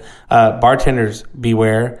shit. Bartenders,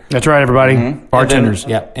 beware. That's right, everybody. Mm-hmm. Bartenders.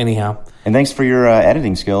 Anyhow. And thanks for your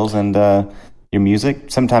editing skills and your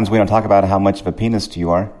music. Sometimes we don't talk about how much of a pianist you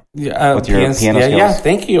are. With your piano skills. Yeah,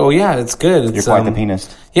 thank you. Oh, yeah, it's good. You're quite the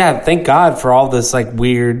pianist. Yeah, thank God for all this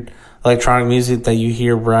weird electronic music that you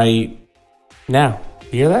hear right now. You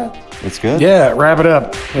hear that? It's good. Yeah, wrap it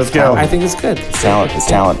up. Let's go. I think it's good. It's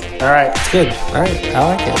talent. All right. It's good. All right.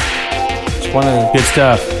 I like it. Good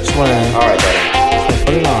stuff. All right, buddy.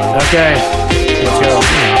 Put it on. Okay. Let's go.